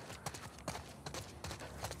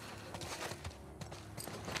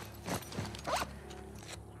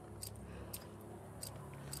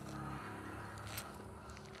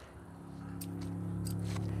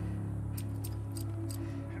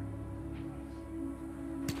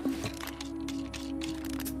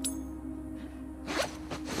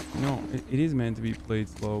 It is meant to be played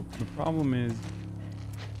slow. The problem is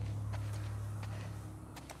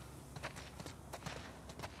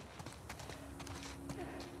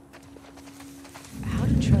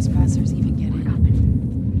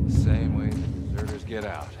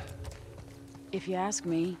If you ask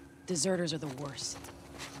me, deserters are the worst.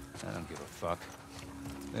 I don't give a fuck.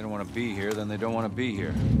 If they don't want to be here, then they don't want to be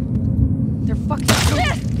here. They're fucking...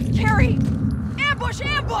 Carrie! Ambush!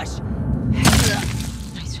 Ambush! Nice job.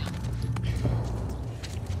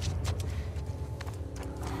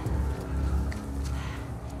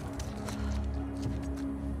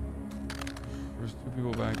 There's two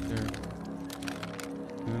people back there.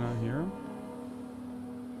 Do you not hear them?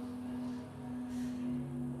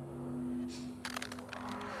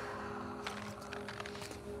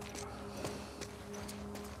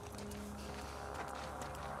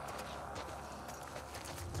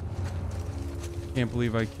 Can't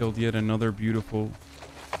believe I killed yet another beautiful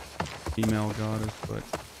female goddess, but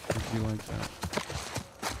if you like that.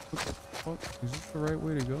 What the fuck? Is this the right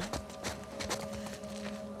way to go?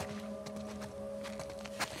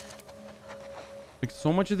 Like,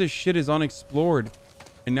 so much of this shit is unexplored,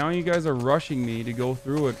 and now you guys are rushing me to go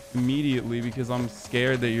through it immediately because I'm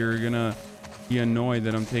scared that you're gonna be annoyed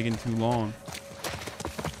that I'm taking too long.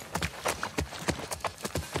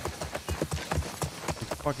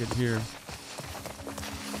 Like, fuck it here.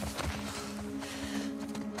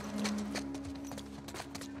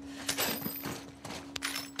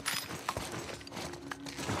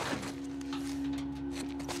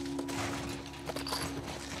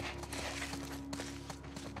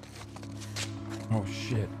 Oh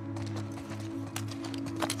shit.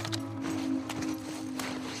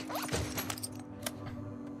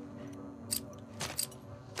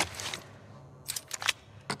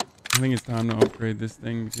 I think it's time to upgrade this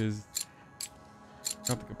thing because it's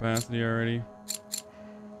got the capacity already.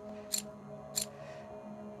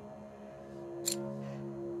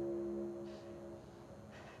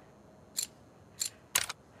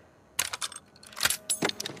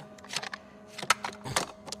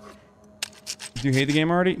 Do you hate the game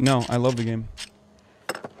already? No, I love the game.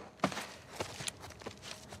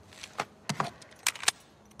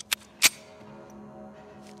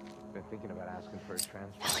 Been thinking about asking for a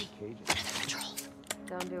transfer to Cajun. Control.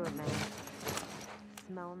 Don't do it, man.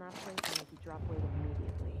 Smelling that place will make you drop weight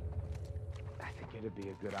immediately. I think it'd be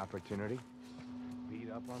a good opportunity. Beat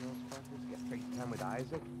up on those fuckers, get face time with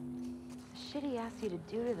Isaac. The shit he asked you to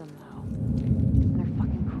do to them, though. And they're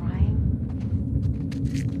fucking crying.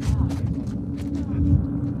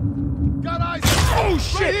 Got Isaac! Oh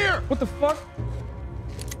shit! Right here! What the fuck?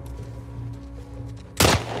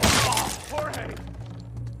 Jorge!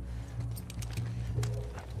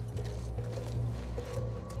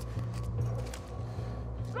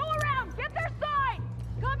 Go around! Get their side!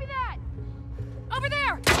 Copy that! Over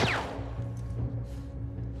there!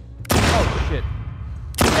 Oh shit!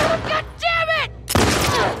 God damn it!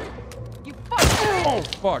 You fuck! Oh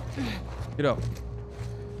fuck! Get up.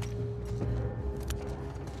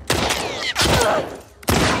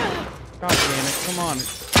 God damn it, come on.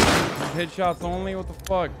 Headshots only? What the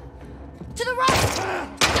fuck? To the right!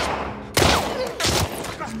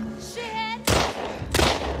 Shithead!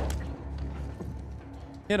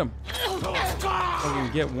 Hit him.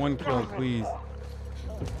 Fucking get one kill, please.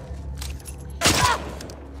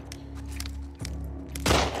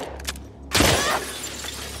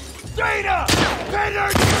 Data!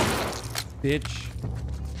 Bitch.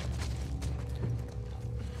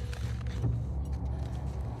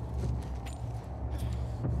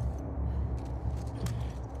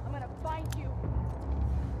 I'm gonna find you.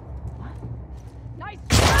 What? Nice.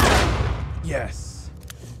 Yes.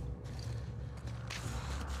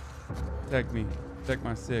 Protect me. Protect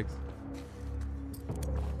my six.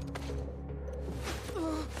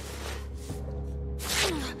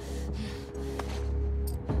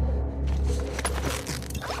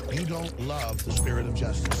 You don't love the spirit of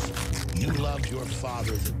justice. You love your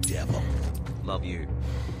father, the devil. Love you.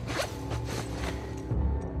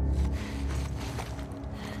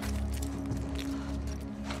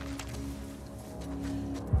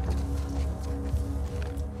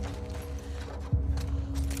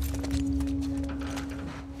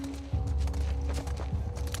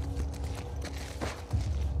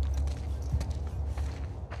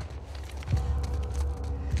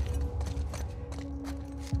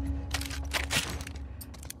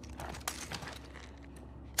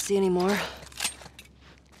 See any more?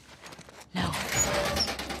 No.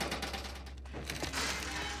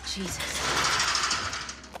 Jesus.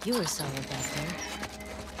 You were solid back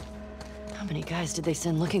there. How many guys did they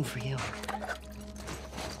send looking for you?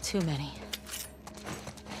 Too many.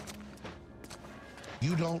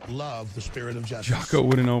 You don't love the spirit of justice. Jocko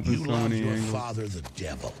wouldn't open You so love many your angles. father, the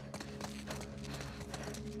devil.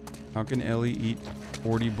 How can Ellie eat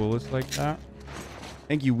 40 bullets like that?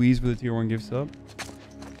 Thank you, Weez, for the tier 1 gift sub.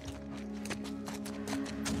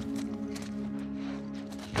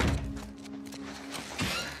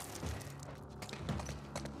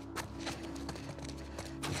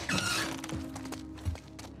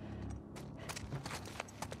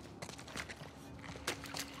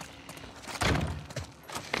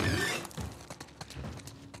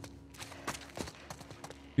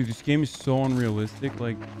 Dude, this game is so unrealistic.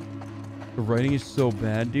 Like, the writing is so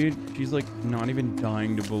bad, dude. She's like not even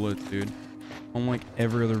dying to bullets, dude. Unlike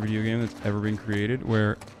every other video game that's ever been created,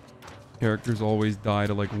 where characters always die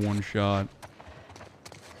to like one shot.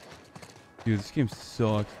 Dude, this game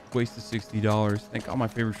sucks. Waste of $60. Thank God my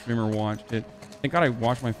favorite streamer watched it. Thank God I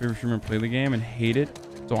watched my favorite streamer play the game and hate it,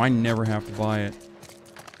 so I never have to buy it.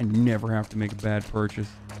 I never have to make a bad purchase.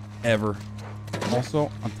 Ever.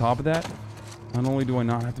 Also, on top of that, not only do I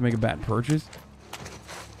not have to make a bad purchase,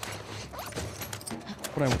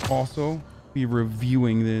 but I will also be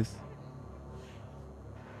reviewing this.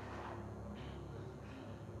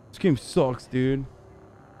 This game sucks, dude.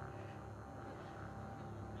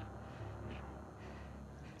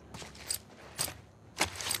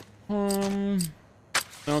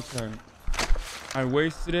 Okay. I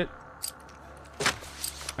wasted it.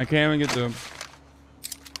 I can't even get the...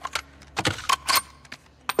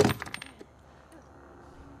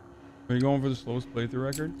 Are you going for the slowest playthrough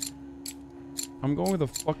record? I'm going with the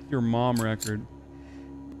fuck your mom record.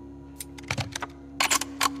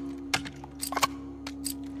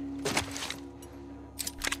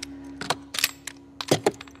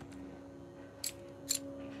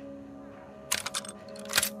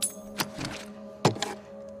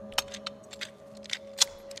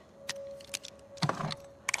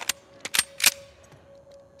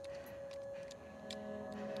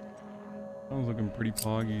 Sounds looking pretty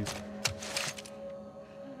poggies.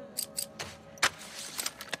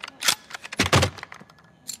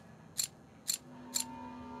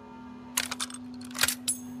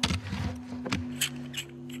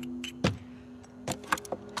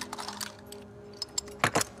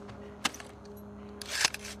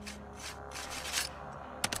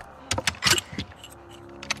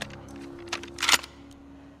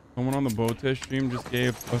 Someone on the bow test stream just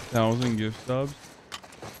gave 1,000 gift subs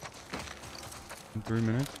in 3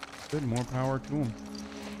 minutes. Good, more power to him.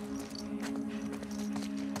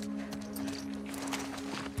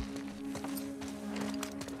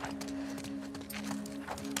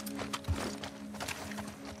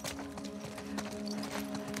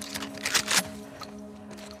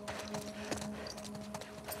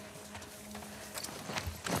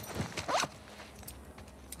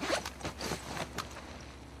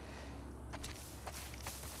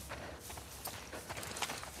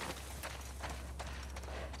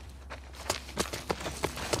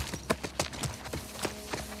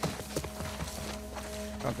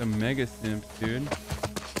 Got the mega simps, dude.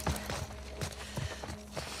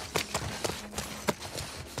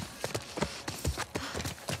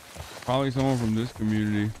 Probably someone from this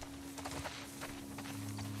community.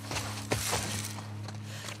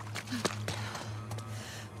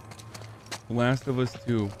 The Last of Us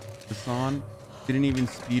 2. Hasan didn't even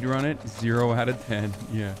speedrun it. 0 out of 10.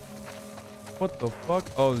 Yeah. What the fuck?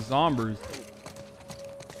 Oh, zombies.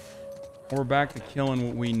 We're back to killing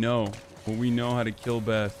what we know. What we know how to kill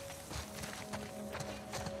best.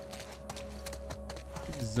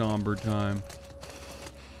 Zomber time.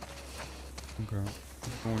 Okay,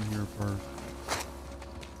 let's go in here first.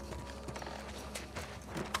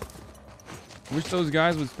 Wish those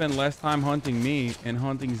guys would spend less time hunting me and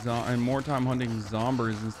more time hunting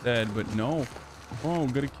zombers instead, but no. Oh,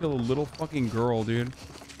 gotta kill a little fucking girl, dude.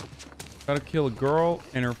 Gotta kill a girl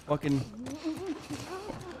and her fucking...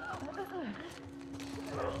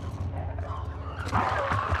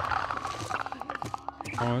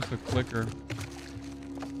 Oh, that's a clicker.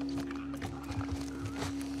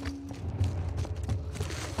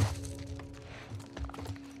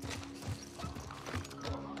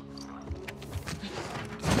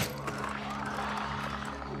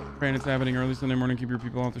 Praying it's happening early Sunday morning. Keep your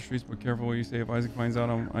people off the streets, but careful what you say. If Isaac finds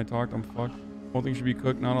out I talked, I'm fucked. Whole thing should be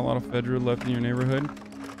cooked. Not a lot of Fedra left in your neighborhood.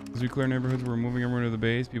 As we clear neighborhoods, we're moving everyone to the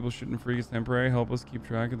base. People shooting free is temporary. Help us keep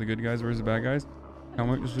track of the good guys versus the bad guys. I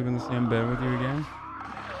might just live in the same bed with you again.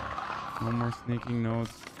 No more sneaking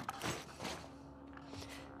notes.